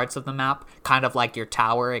uncover parts of the map, kind of like your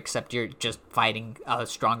tower, except you're just fighting a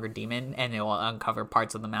stronger demon and it will uncover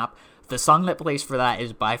parts of the map. The song that plays for that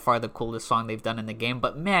is by far the coolest song they've done in the game,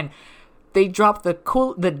 but man, they dropped the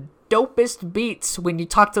dopest beats when you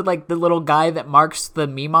talk to like the little guy that marks the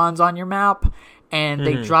Mimons on your map, and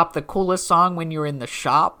they drop the coolest song when you're in the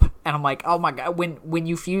shop, and I'm like, oh my god, when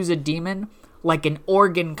you fuse a demon, like an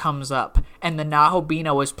organ comes up and the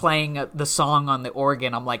Nahobino is playing the song on the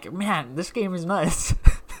organ. I'm like, man, this game is nuts.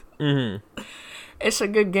 It's a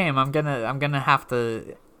good game. I'm gonna have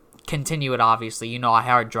to continue it, obviously. You know, I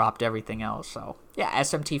hard dropped everything else, so yeah,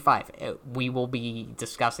 SMT5. We will be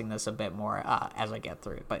discussing this a bit more as I get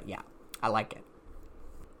through it, but yeah, I like it.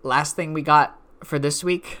 Last thing we got for this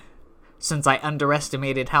week, since I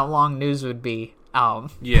underestimated how long news would be.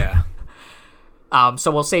 Yeah.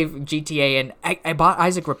 So we'll save GTA, and I bought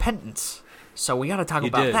Isaac Repentance, so we got to talk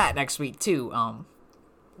about that next week too.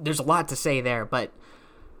 There's a lot to say there, but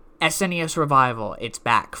SNES Revival, it's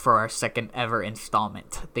back for our second ever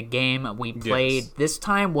installment. The game we played this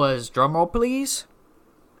time was, drumroll please.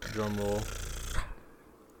 Drumroll.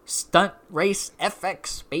 Stunt Race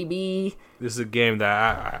FX, baby. This is a game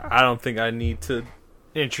that I don't think I need to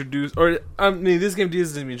introduce, or I mean, this game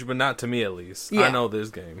does to me, but not to me at least. Yeah. I know this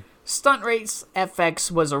game. Stunt Race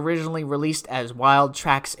FX was originally released as Wild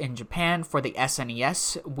Tracks in Japan for the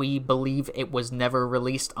SNES. We believe it was never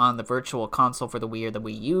released on the Virtual Console for the Wii or the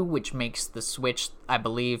Wii U, which makes the Switch, I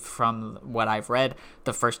believe, from what I've read,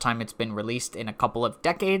 the first time it's been released in a couple of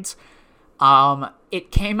decades.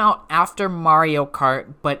 It came out after Mario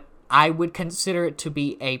Kart, but I would consider it to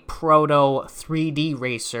be a proto 3D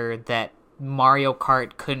racer that Mario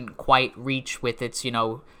Kart couldn't quite reach with its,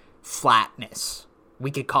 flatness. We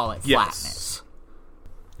could call it flatness.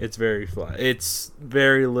 It's very flat. It's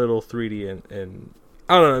very little 3D and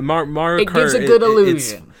I don't know. Mario Kart. It gives a good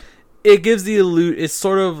illusion. It gives the illusion. It's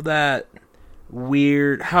sort of that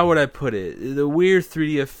weird. How would I put it? The weird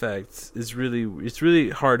 3D effect is really. It's really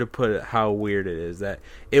hard to put it how weird it is. That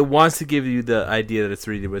it wants to give you the idea that it's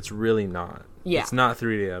 3D, but it's really not. Yeah. It's not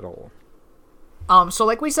 3D at all. So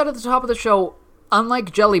like we said at the top of the show,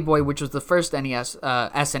 unlike Jelly Boy, which was the first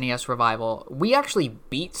SNES revival, we actually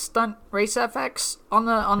beat Stunt Race FX on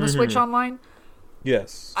the Switch Online.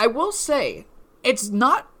 Yes. I will say, it's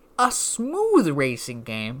not a smooth racing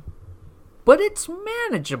game, but it's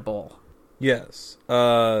manageable. Yes.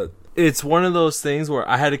 It's one of those things where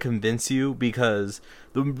I had to convince you, because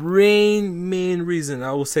the main reason,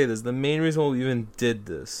 I will say this, the main reason why we even did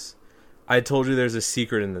this, I told you there's a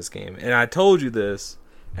secret in this game. And I told you this,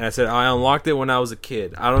 and I said I unlocked it when I was a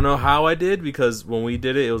kid. I don't know how I did, because when we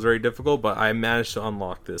did it, it was very difficult, but I managed to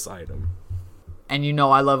unlock this item. And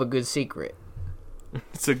I love a good secret.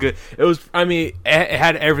 It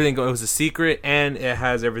had everything going. It was a secret, and it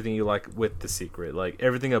has everything you like with the secret. Like,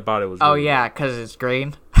 everything about it was really good. Because it's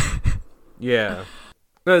green? Yeah.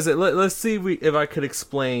 Let's see if I could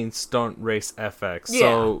explain Stunt Race FX. Yeah.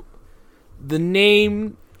 So, the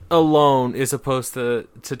name alone is supposed to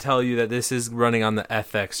tell you that this is running on the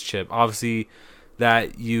FX chip. Obviously,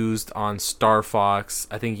 that used on Star Fox,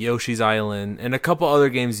 I think Yoshi's Island, and a couple other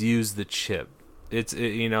games use the chip.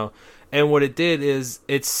 And what it did is,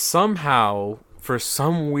 it's somehow, for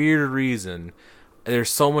some weird reason, there's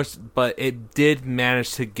so much, but it did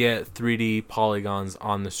manage to get 3D polygons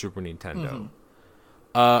on the Super Nintendo.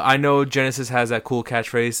 I know Genesis has that cool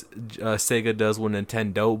catchphrase. Sega does with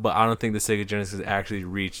Nintendo, but I don't think the Sega Genesis actually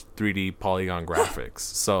reached 3D polygon graphics.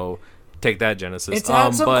 So take that, Genesis. It's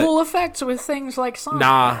had some cool effects with things like Sonic.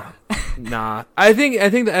 Nah. I think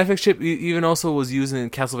the FX chip even also was used in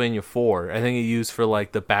Castlevania 4. I think it used for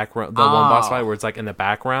like the background, the one boss fight where it's like in the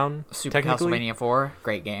background. Super Castlevania 4,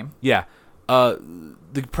 great game. Yeah.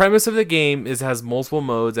 The premise of the game is it has multiple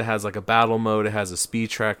modes. It has like a battle mode. It has a speed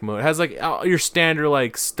track mode. It has like your standard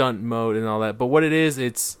like stunt mode and all that. But what it is,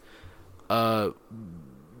 it's a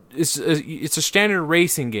standard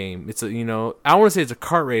racing game. It's a, I don't want to say it's a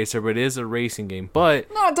kart racer, but it is a racing game.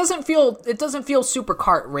 But no, it doesn't feel super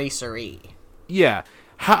kart racer-y. Yeah.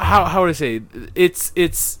 How would I say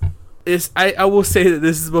I will say that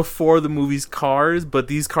this is before the movie's Cars, but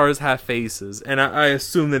these cars have faces, and I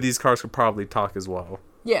assume that these cars could probably talk as well.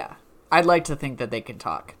 Yeah, I'd like to think that they could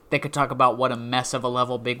talk. They could talk about what a mess of a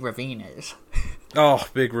level Big Ravine is. Oh,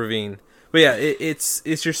 Big Ravine. But yeah, it's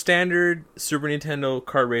your standard Super Nintendo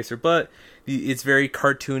kart racer, but it's very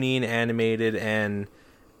cartoony and animated, and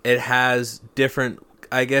it has different,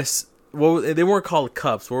 I guess, they weren't called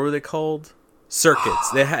cups. What were they called?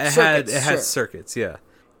 Circuits. It had circuits, yeah.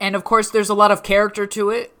 And of course, there's a lot of character to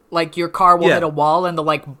it. Like your car will hit a wall and they'll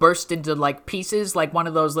like burst into like pieces, like one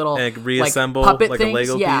of those little reassemble, like puppet like things.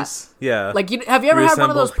 a Lego piece. Yeah. Like have you ever had one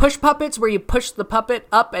of those push puppets where you push the puppet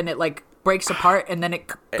up and it like breaks apart and then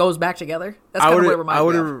it goes back together? That's kind of what it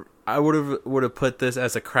reminds me of. I would have put this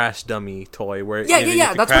as a crash dummy toy where that's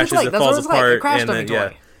what it's like. That's what it's like. A crash dummy toy.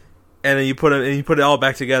 Yeah. And then you put it all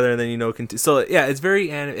back together, and then so yeah, it's very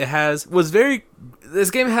this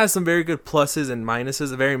game has some very good pluses and minuses.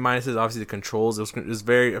 The very minuses, obviously, the controls. It was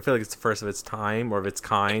very. I feel like it's the first of its time or of its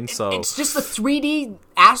kind. So it's just the 3D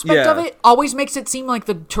aspect of it always makes it seem like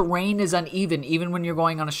the terrain is uneven, even when you're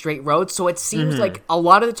going on a straight road. So it seems like a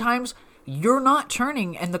lot of the times you're not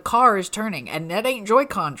turning and the car is turning, and that ain't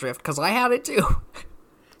Joy-Con drift because I had it too.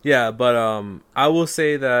 Yeah, but I will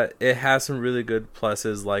say that it has some really good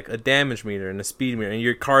pluses, like a damage meter and a speed meter, and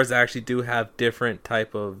your cars actually do have different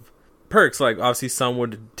type of perks. Like obviously, some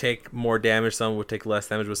would take more damage, some would take less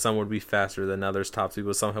damage, but some would be faster than others. Top speed,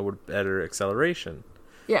 but some would better acceleration.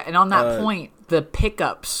 Yeah, and on that point, the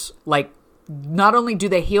pickups, like, not only do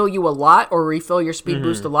they heal you a lot or refill your speed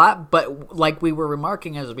boost a lot, but like we were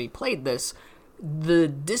remarking as we played this, the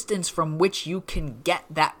distance from which you can get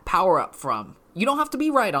that power up from. You don't have to be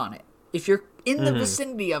right on it. If you're in the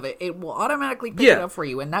vicinity of it, it will automatically pick it up for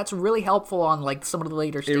you, and that's really helpful on like some of the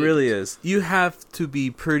later stages. It really is. You have to be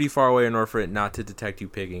pretty far away in order for it not to detect you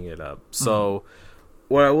picking it up. So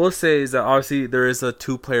what I will say is that obviously there is a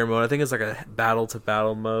 2-player mode. I think it's like a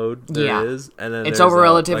battle-to-battle mode. There is. And then it's over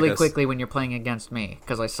relatively quickly when you're playing against me,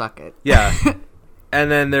 because I suck at. Yeah. And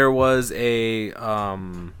then there was a...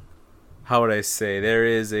 how would I say? There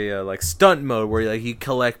is a like stunt mode where like you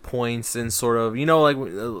collect points and sort of like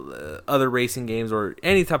other racing games or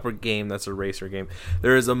any type of game that's a racer game.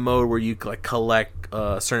 There is a mode where you like collect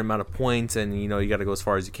a certain amount of points and you got to go as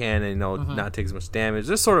far as you can and not take as much damage.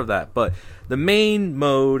 There's sort of that, but the main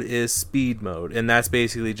mode is speed mode, and that's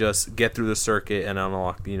basically just get through the circuit and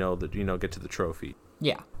unlock get to the trophy.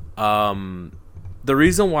 Yeah. The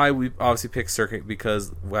reason why we obviously picked circuit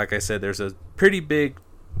because like I said, there's a pretty big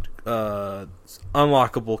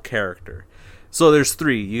unlockable character. So there's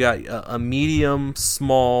 3. You got a medium,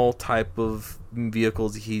 small type of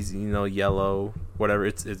vehicles. He's yellow, whatever.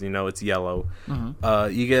 It's yellow.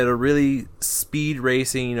 You get a really speed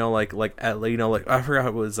racing. Like I forgot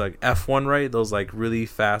it was like F1, right? Those like really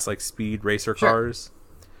fast like speed racer cars.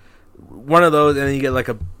 One of those, and then you get like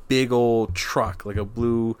a big old truck, like a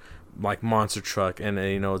blue like monster truck, and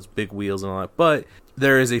it's big wheels and all that. But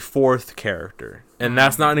there is a 4th character, and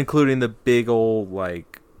that's not including the big old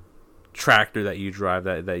like tractor that you drive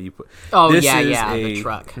that you put. Oh, this the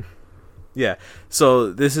truck. Yeah,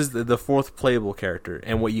 so this is the 4th playable character,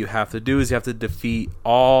 and what you have to do is you have to defeat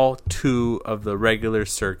all 2 of the regular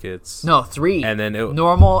circuits. No, 3. And then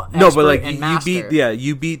normal, expert, but like and master.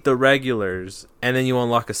 You beat the regulars, and then you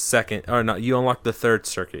unlock you unlock the 3rd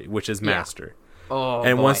circuit, which is master. Oh,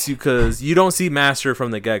 and boy. once because you don't see master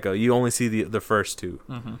from the get-go, you only see the first 2.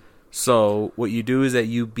 So what you do is that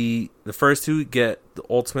you beat the first 2, get the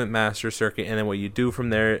ultimate master circuit, and then what you do from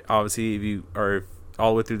there, obviously, if you are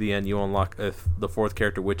all the way through the end, you unlock the 4th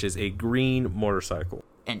character, which is a green motorcycle,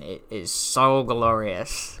 and it is so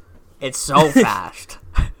glorious. It's so fast.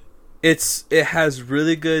 It has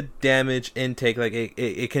really good damage intake. Like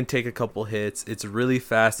it can take a couple hits. It's really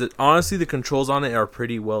fast. Honestly, the controls on it are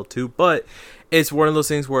pretty well too. But it's one of those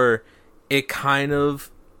things where it kind of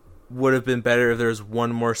would have been better if there was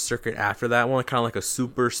one more circuit after that one, kind of like a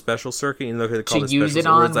super special circuit. You know, they call to it use it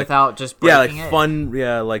special, on without just breaking it.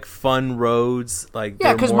 Like fun roads. Like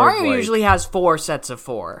yeah, because Mario usually has 4 sets of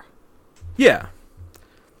 4. Yeah.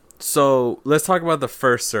 So let's talk about the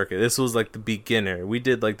first circuit. This was like the beginner. We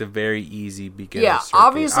did like the very easy beginner circuit.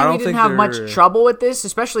 Obviously we didn't have much trouble with this,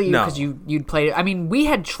 especially because you'd played it. I mean, we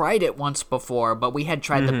had tried it once before, but we had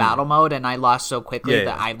tried the battle mode, and I lost so quickly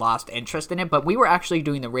that I lost interest in it. But we were actually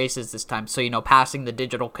doing the races this time, so, passing the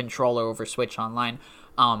digital controller over Switch Online.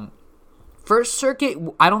 First circuit,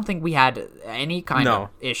 I don't think we had any kind of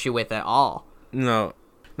issue with at all.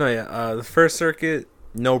 The first circuit,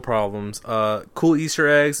 no problems. Cool Easter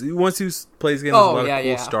eggs. Once you play this game, there's a lot of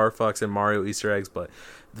cool Star Fox and Mario Easter eggs, but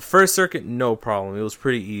the first circuit, no problem. It was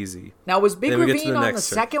pretty easy. Now, was Big Ravine on the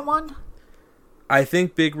second one? I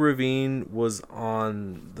think Big Ravine was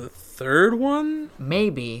on the third one.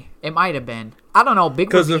 Maybe it might have been. I don't know.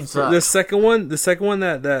 Big Ravine because the second one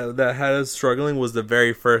that had us struggling was the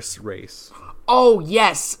very first race. Oh,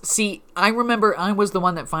 yes. See, I remember I was the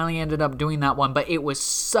one that finally ended up doing that one, but it was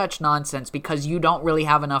such nonsense because you don't really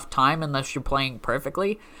have enough time unless you're playing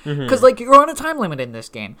perfectly. Because, you're on a time limit in this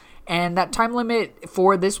game. And that time limit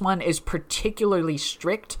for this one is particularly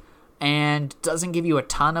strict and doesn't give you a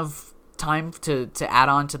ton of time to add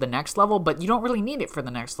on to the next level, but you don't really need it for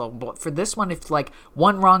the next level. But for this one, if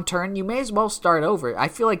one wrong turn, you may as well start over. I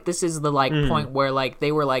feel like this is the point where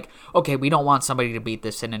they were like, okay, we don't want somebody to beat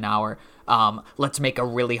this in an hour. Let's make a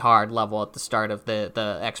really hard level at the start of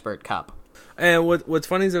the Expert Cup. And what's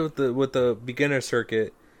funny is that with the beginner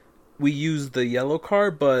circuit, we use the yellow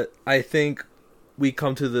card, but I think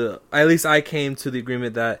at least I came to the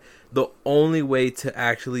agreement that the only way to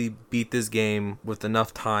actually beat this game with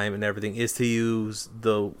enough time and everything is to use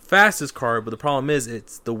the fastest card, but the problem is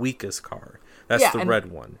it's the weakest card. That's the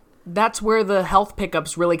red one. That's where the health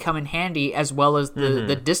pickups really come in handy, as well as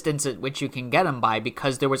the distance at which you can get them by,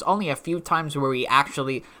 because there was only a few times where we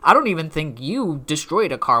actually... I don't even think you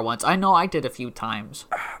destroyed a car once. I know I did a few times.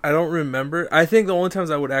 I don't remember. I think the only times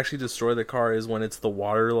I would actually destroy the car is when it's the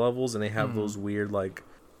water levels and they have those weird,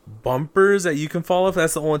 bumpers that you can fall off.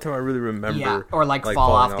 That's the only time I really remember. Yeah, or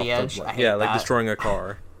fall off the edge. Destroying a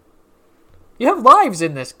car. You have lives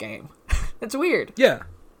in this game. It's weird. Yeah.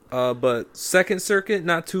 But second circuit,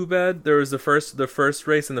 not too bad. There was the first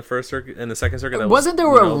race in the first circuit and the second circuit. Wasn't there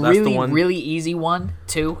a really easy one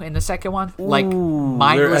too in the second one?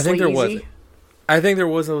 Mindlessly easy. I think there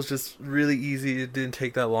was. It was just really easy. It didn't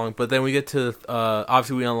take that long. But then we get to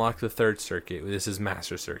obviously we unlock the third circuit. This is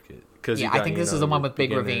Master Circuit. I think this is the one with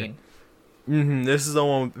Big Ravine. This is the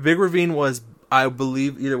one. Big Ravine was, I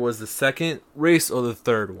believe, either was the second race or the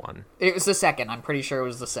third one. It was the second. I'm pretty sure it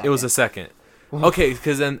was the second. It was the second. Okay,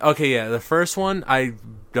 because then the first one I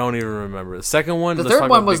don't even remember. The second one, the third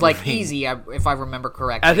one was easy, if I remember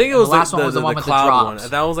correctly. I think it was the last one was the one with the drops.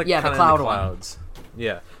 One. That was the cloud clouds. One.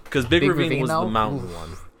 Yeah, because Big Ravine was the mountain one.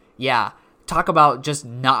 Yeah, talk about just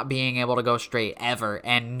not being able to go straight ever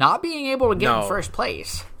and not being able to get in first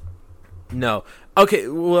place. No. Okay,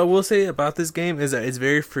 what I will say about this game is that it's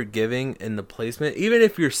very forgiving in the placement. Even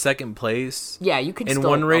if you're second place, you can in still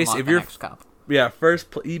one race, if you're next cup. Yeah,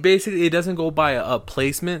 basically it doesn't go by a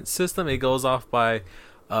placement system. It goes off by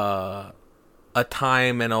a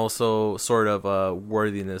time and also sort of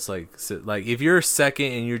worthiness. Like if you're second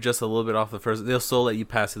and you're just a little bit off the first, they'll still let you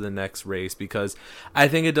pass to the next race, because I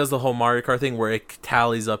think it does the whole Mario Kart thing where it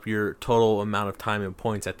tallies up your total amount of time and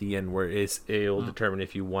points at the end, where it'll determine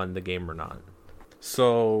if you won the game or not.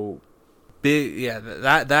 So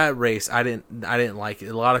that race I didn't like it.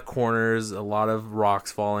 A lot of corners, a lot of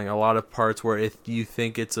rocks falling, a lot of parts where if you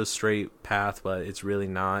think it's a straight path but it's really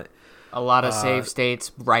not. A lot of save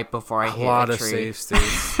states right before I hit a tree. A lot of save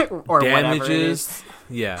states. Or damages.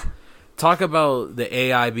 Yeah. Talk about the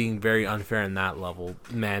AI being very unfair in that level.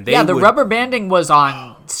 Man, the rubber banding was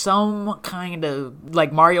on some kind of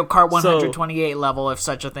Mario Kart 128 level, if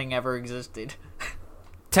such a thing ever existed.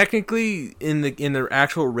 Technically, in the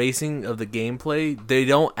actual racing of the gameplay, they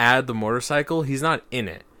don't add the motorcycle. He's not in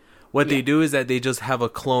it. What they do is that they just have a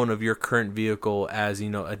clone of your current vehicle as,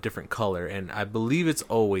 a different color, and I believe it's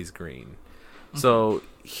always green. Mm-hmm. So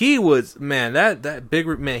he was,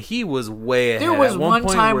 he was way ahead. There was one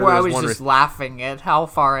time where I was just laughing at how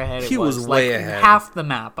far ahead he was. He was way ahead. Half the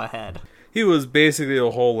map ahead. He was basically a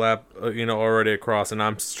whole lap, already across, and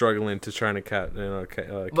I'm struggling to try to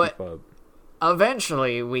keep up.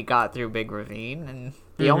 Eventually, we got through Big Ravine, and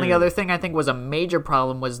the only other thing I think was a major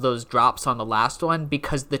problem was those drops on the last one,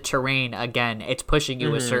 because the terrain, again, it's pushing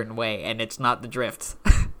you a certain way, and it's not the drifts.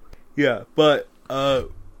 Yeah, but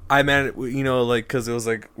I managed, because it was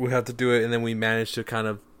we have to do it, and then we managed to kind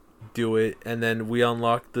of do it, and then we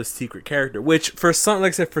unlock the secret character. Which for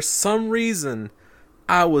some reason,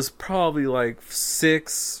 I was probably like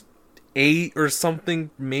 6, 8 or something,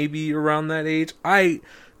 maybe around that age. I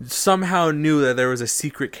somehow knew that there was a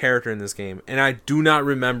secret character in this game, and I do not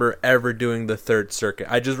remember ever doing the third circuit.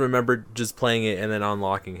 I just remember just playing it and then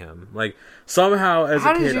unlocking him. Like, somehow as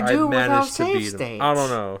a kid I managed to beat him. I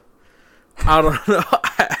don't know.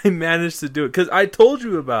 I managed to do it because I told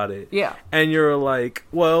you about it. Yeah. And you're like,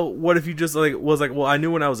 well, what if you just well, I knew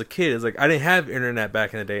when I was a kid. It's like, I didn't have internet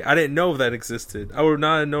back in the day. I didn't know if that existed. I would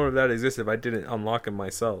not have known if that existed if I didn't unlock him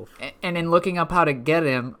myself. And in looking up how to get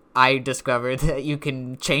him, I discovered that you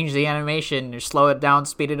can change the animation, or slow it down,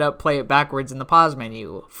 speed it up, play it backwards in the pause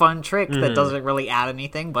menu. Fun trick that doesn't really add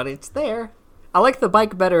anything, but it's there. I like the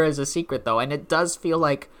bike better as a secret, though, and it does feel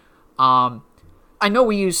like, I know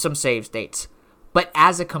we use some save states, but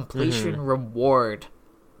as a completion reward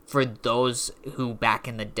for those who back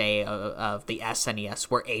in the day of the SNES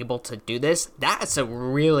were able to do this, that's a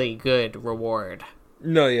really good reward.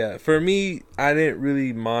 No, yeah. For me, I didn't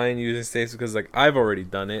really mind using saves because, like, I've already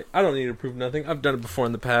done it. I don't need to prove nothing. I've done it before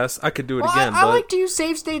in the past. I could do it again. I like to use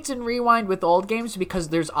save states and rewind with old games because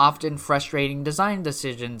there's often frustrating design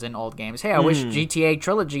decisions in old games. Hey, I wish GTA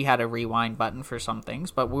Trilogy had a rewind button for some things,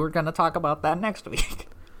 but we're going to talk about that next week.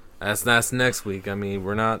 That's next week. I mean,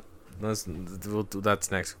 we're not... That's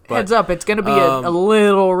next. But, heads up, it's going to be a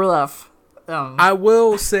little rough. I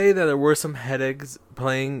will say that there were some headaches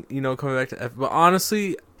playing, coming back to F. But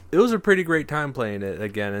honestly, it was a pretty great time playing it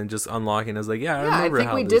again and just unlocking. I was like, I remember I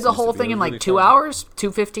think we did the whole thing in like 2 hours,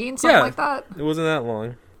 2:15, something like that. It wasn't that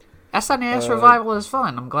long. SNES Revival is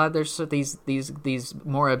fun. I'm glad there's these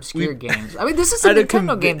more obscure games. I mean, this is a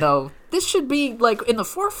Nintendo game, though. This should be like in the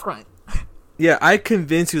forefront. Yeah, I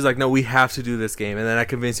convinced you, was like, no, we have to do this game. And then I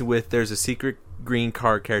convinced you with there's a secret green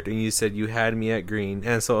card character, and you said you had me at green.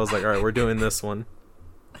 And so I was like, all right, we're doing this one.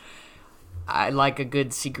 I like a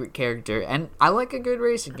good secret character, and I like a good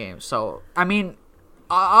racing game. So, I mean,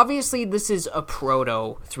 obviously this is a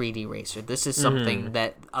proto 3D racer. This is something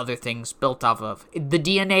that other things built off of. The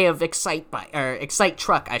DNA of Excite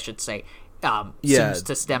Truck, I should say, seems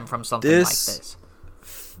to stem from something like this.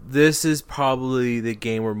 This is probably the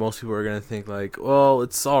game where most people are going to think like, well,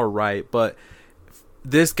 it's all right, but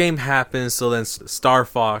this game happens, so then Star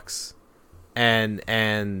Fox and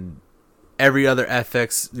every other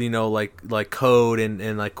FX, like code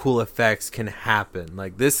and like cool effects can happen.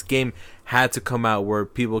 Like, this game had to come out where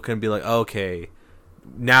people can be like, okay,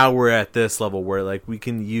 now we're at this level where like we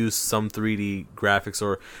can use some 3D graphics,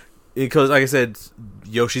 or because like I said,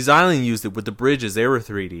 Yoshi's Island used it with the bridges, they were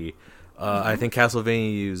 3D. I think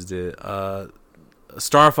Castlevania used it.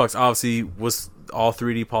 Star Fox obviously was all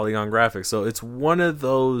 3D polygon graphics. So it's one of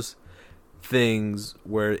those things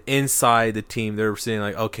where inside the team they're saying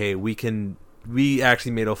like, okay, we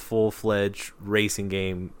actually made a full-fledged racing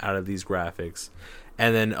game out of these graphics.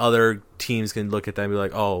 And then other teams can look at that and be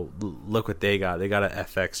like, oh, look what they got. They got an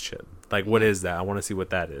FX chip. Like, what is that? I want to see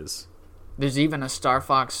what that is. There's even a Star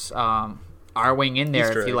Fox R-Wing in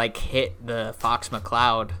there if you like hit the Fox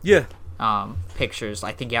McCloud. Yeah. Pictures.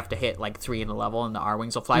 I think you have to hit like 3 in a level and the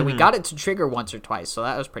R-Wings will fly. We got it to trigger once or twice, so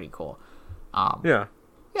that was pretty cool. Yeah,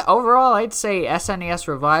 overall I'd say SNES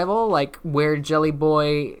Revival, like where Jelly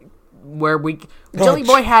Boy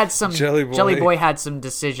had some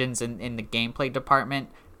decisions in the gameplay department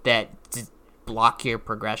that block your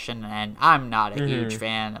progression, and I'm not a huge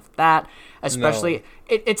fan of that. Especially,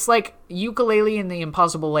 it's like Yooka-Laylee in the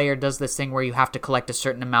Impossible Lair does this thing where you have to collect a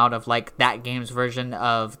certain amount of like that game's version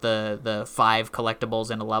of the 5 collectibles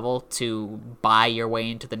in a level to buy your way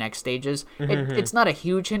into the next stages. It's not a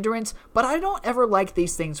huge hindrance, but I don't ever like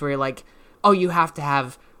these things where you're like, oh, you have to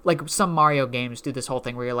have, like some Mario games do this whole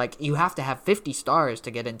thing where you're like, you have to have 50 stars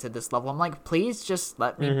to get into this level. I'm like, please just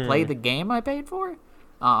let me play the game I paid for.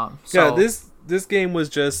 This game was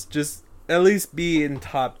just at least be in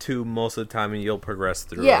top 2 most of the time, and you'll progress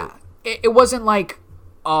through. Yeah, it wasn't like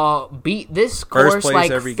beat this course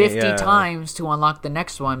like 50 times to unlock the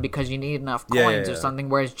next one because you need enough coins or something.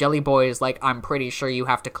 Whereas Jelly Boy is like, I'm pretty sure you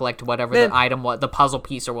have to collect whatever the item was, the puzzle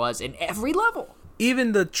piece was in every level.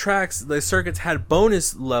 Even the tracks, the circuits had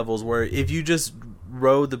bonus levels where if you just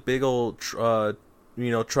rode the big old truck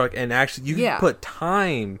and actually you could put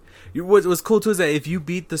time. What was cool too is that if you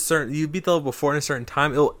beat the level before in a certain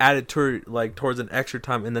time, it'll add it towards an extra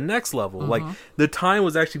time in the next level. Like, the time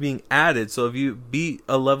was actually being added, so if you beat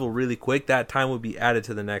a level really quick, that time would be added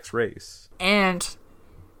to the next race. And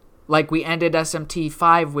like we ended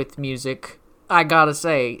SMT5 with music, I gotta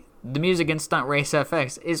say the music in Stunt Race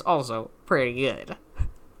FX is also pretty good.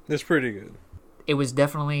 It's pretty good. It was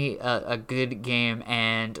definitely a good game,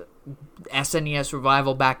 and SNES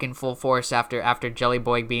revival back in full force after Jelly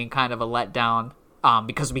Boy being kind of a letdown,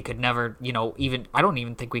 because we could never, even I don't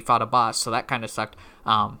even think we fought a boss, so that kind of sucked.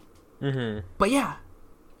 But yeah,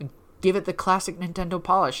 give it the classic Nintendo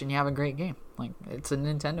polish, and you have a great game. Like, it's a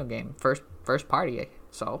Nintendo game, first party,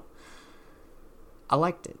 so I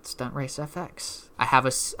liked it. Stunt Race FX. I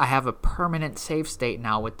have a permanent save state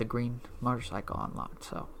now with the green motorcycle unlocked.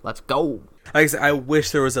 So let's go. Like I said, I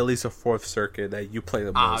wish there was at least a fourth circuit that you play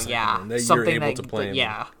the motorcycle in, that something you're able to play.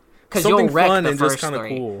 Yeah, because something you'll wreck fun the and first just kind of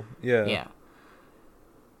cool. Yeah. Yeah.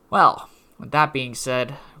 Well, with that being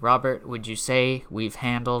said, Robert, would you say we've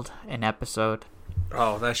handled an episode?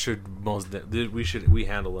 Oh, that should we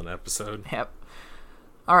handle an episode. Yep.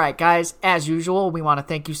 All right, guys, as usual, we want to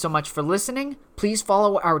thank you so much for listening. Please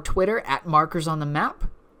follow our Twitter at Markers on the Map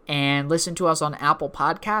and listen to us on Apple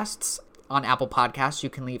Podcasts. On Apple Podcasts, you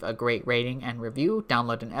can leave a great rating and review,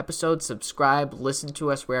 download an episode, subscribe, listen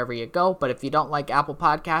to us wherever you go. But if you don't like Apple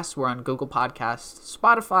Podcasts, we're on Google Podcasts,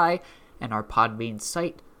 Spotify, and our Podbean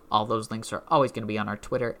site. All those links are always going to be on our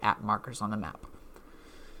Twitter at Markers on the Map.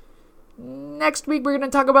 Next week, we're going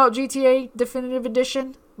to talk about GTA Definitive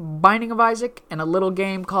Edition, Binding of Isaac, and a little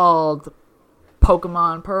game called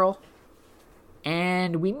Pokemon Pearl.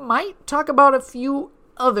 And we might talk about a few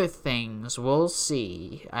other things. We'll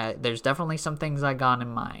see. There's definitely some things I got in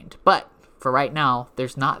mind. But for right now,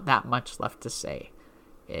 there's not that much left to say.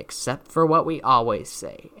 Except for what we always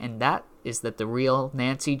say. And that is that the real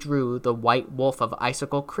Nancy Drew, the White Wolf of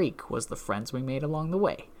Icicle Creek, was the friends we made along the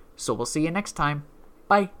way. So we'll see you next time.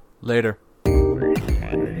 Bye. Later.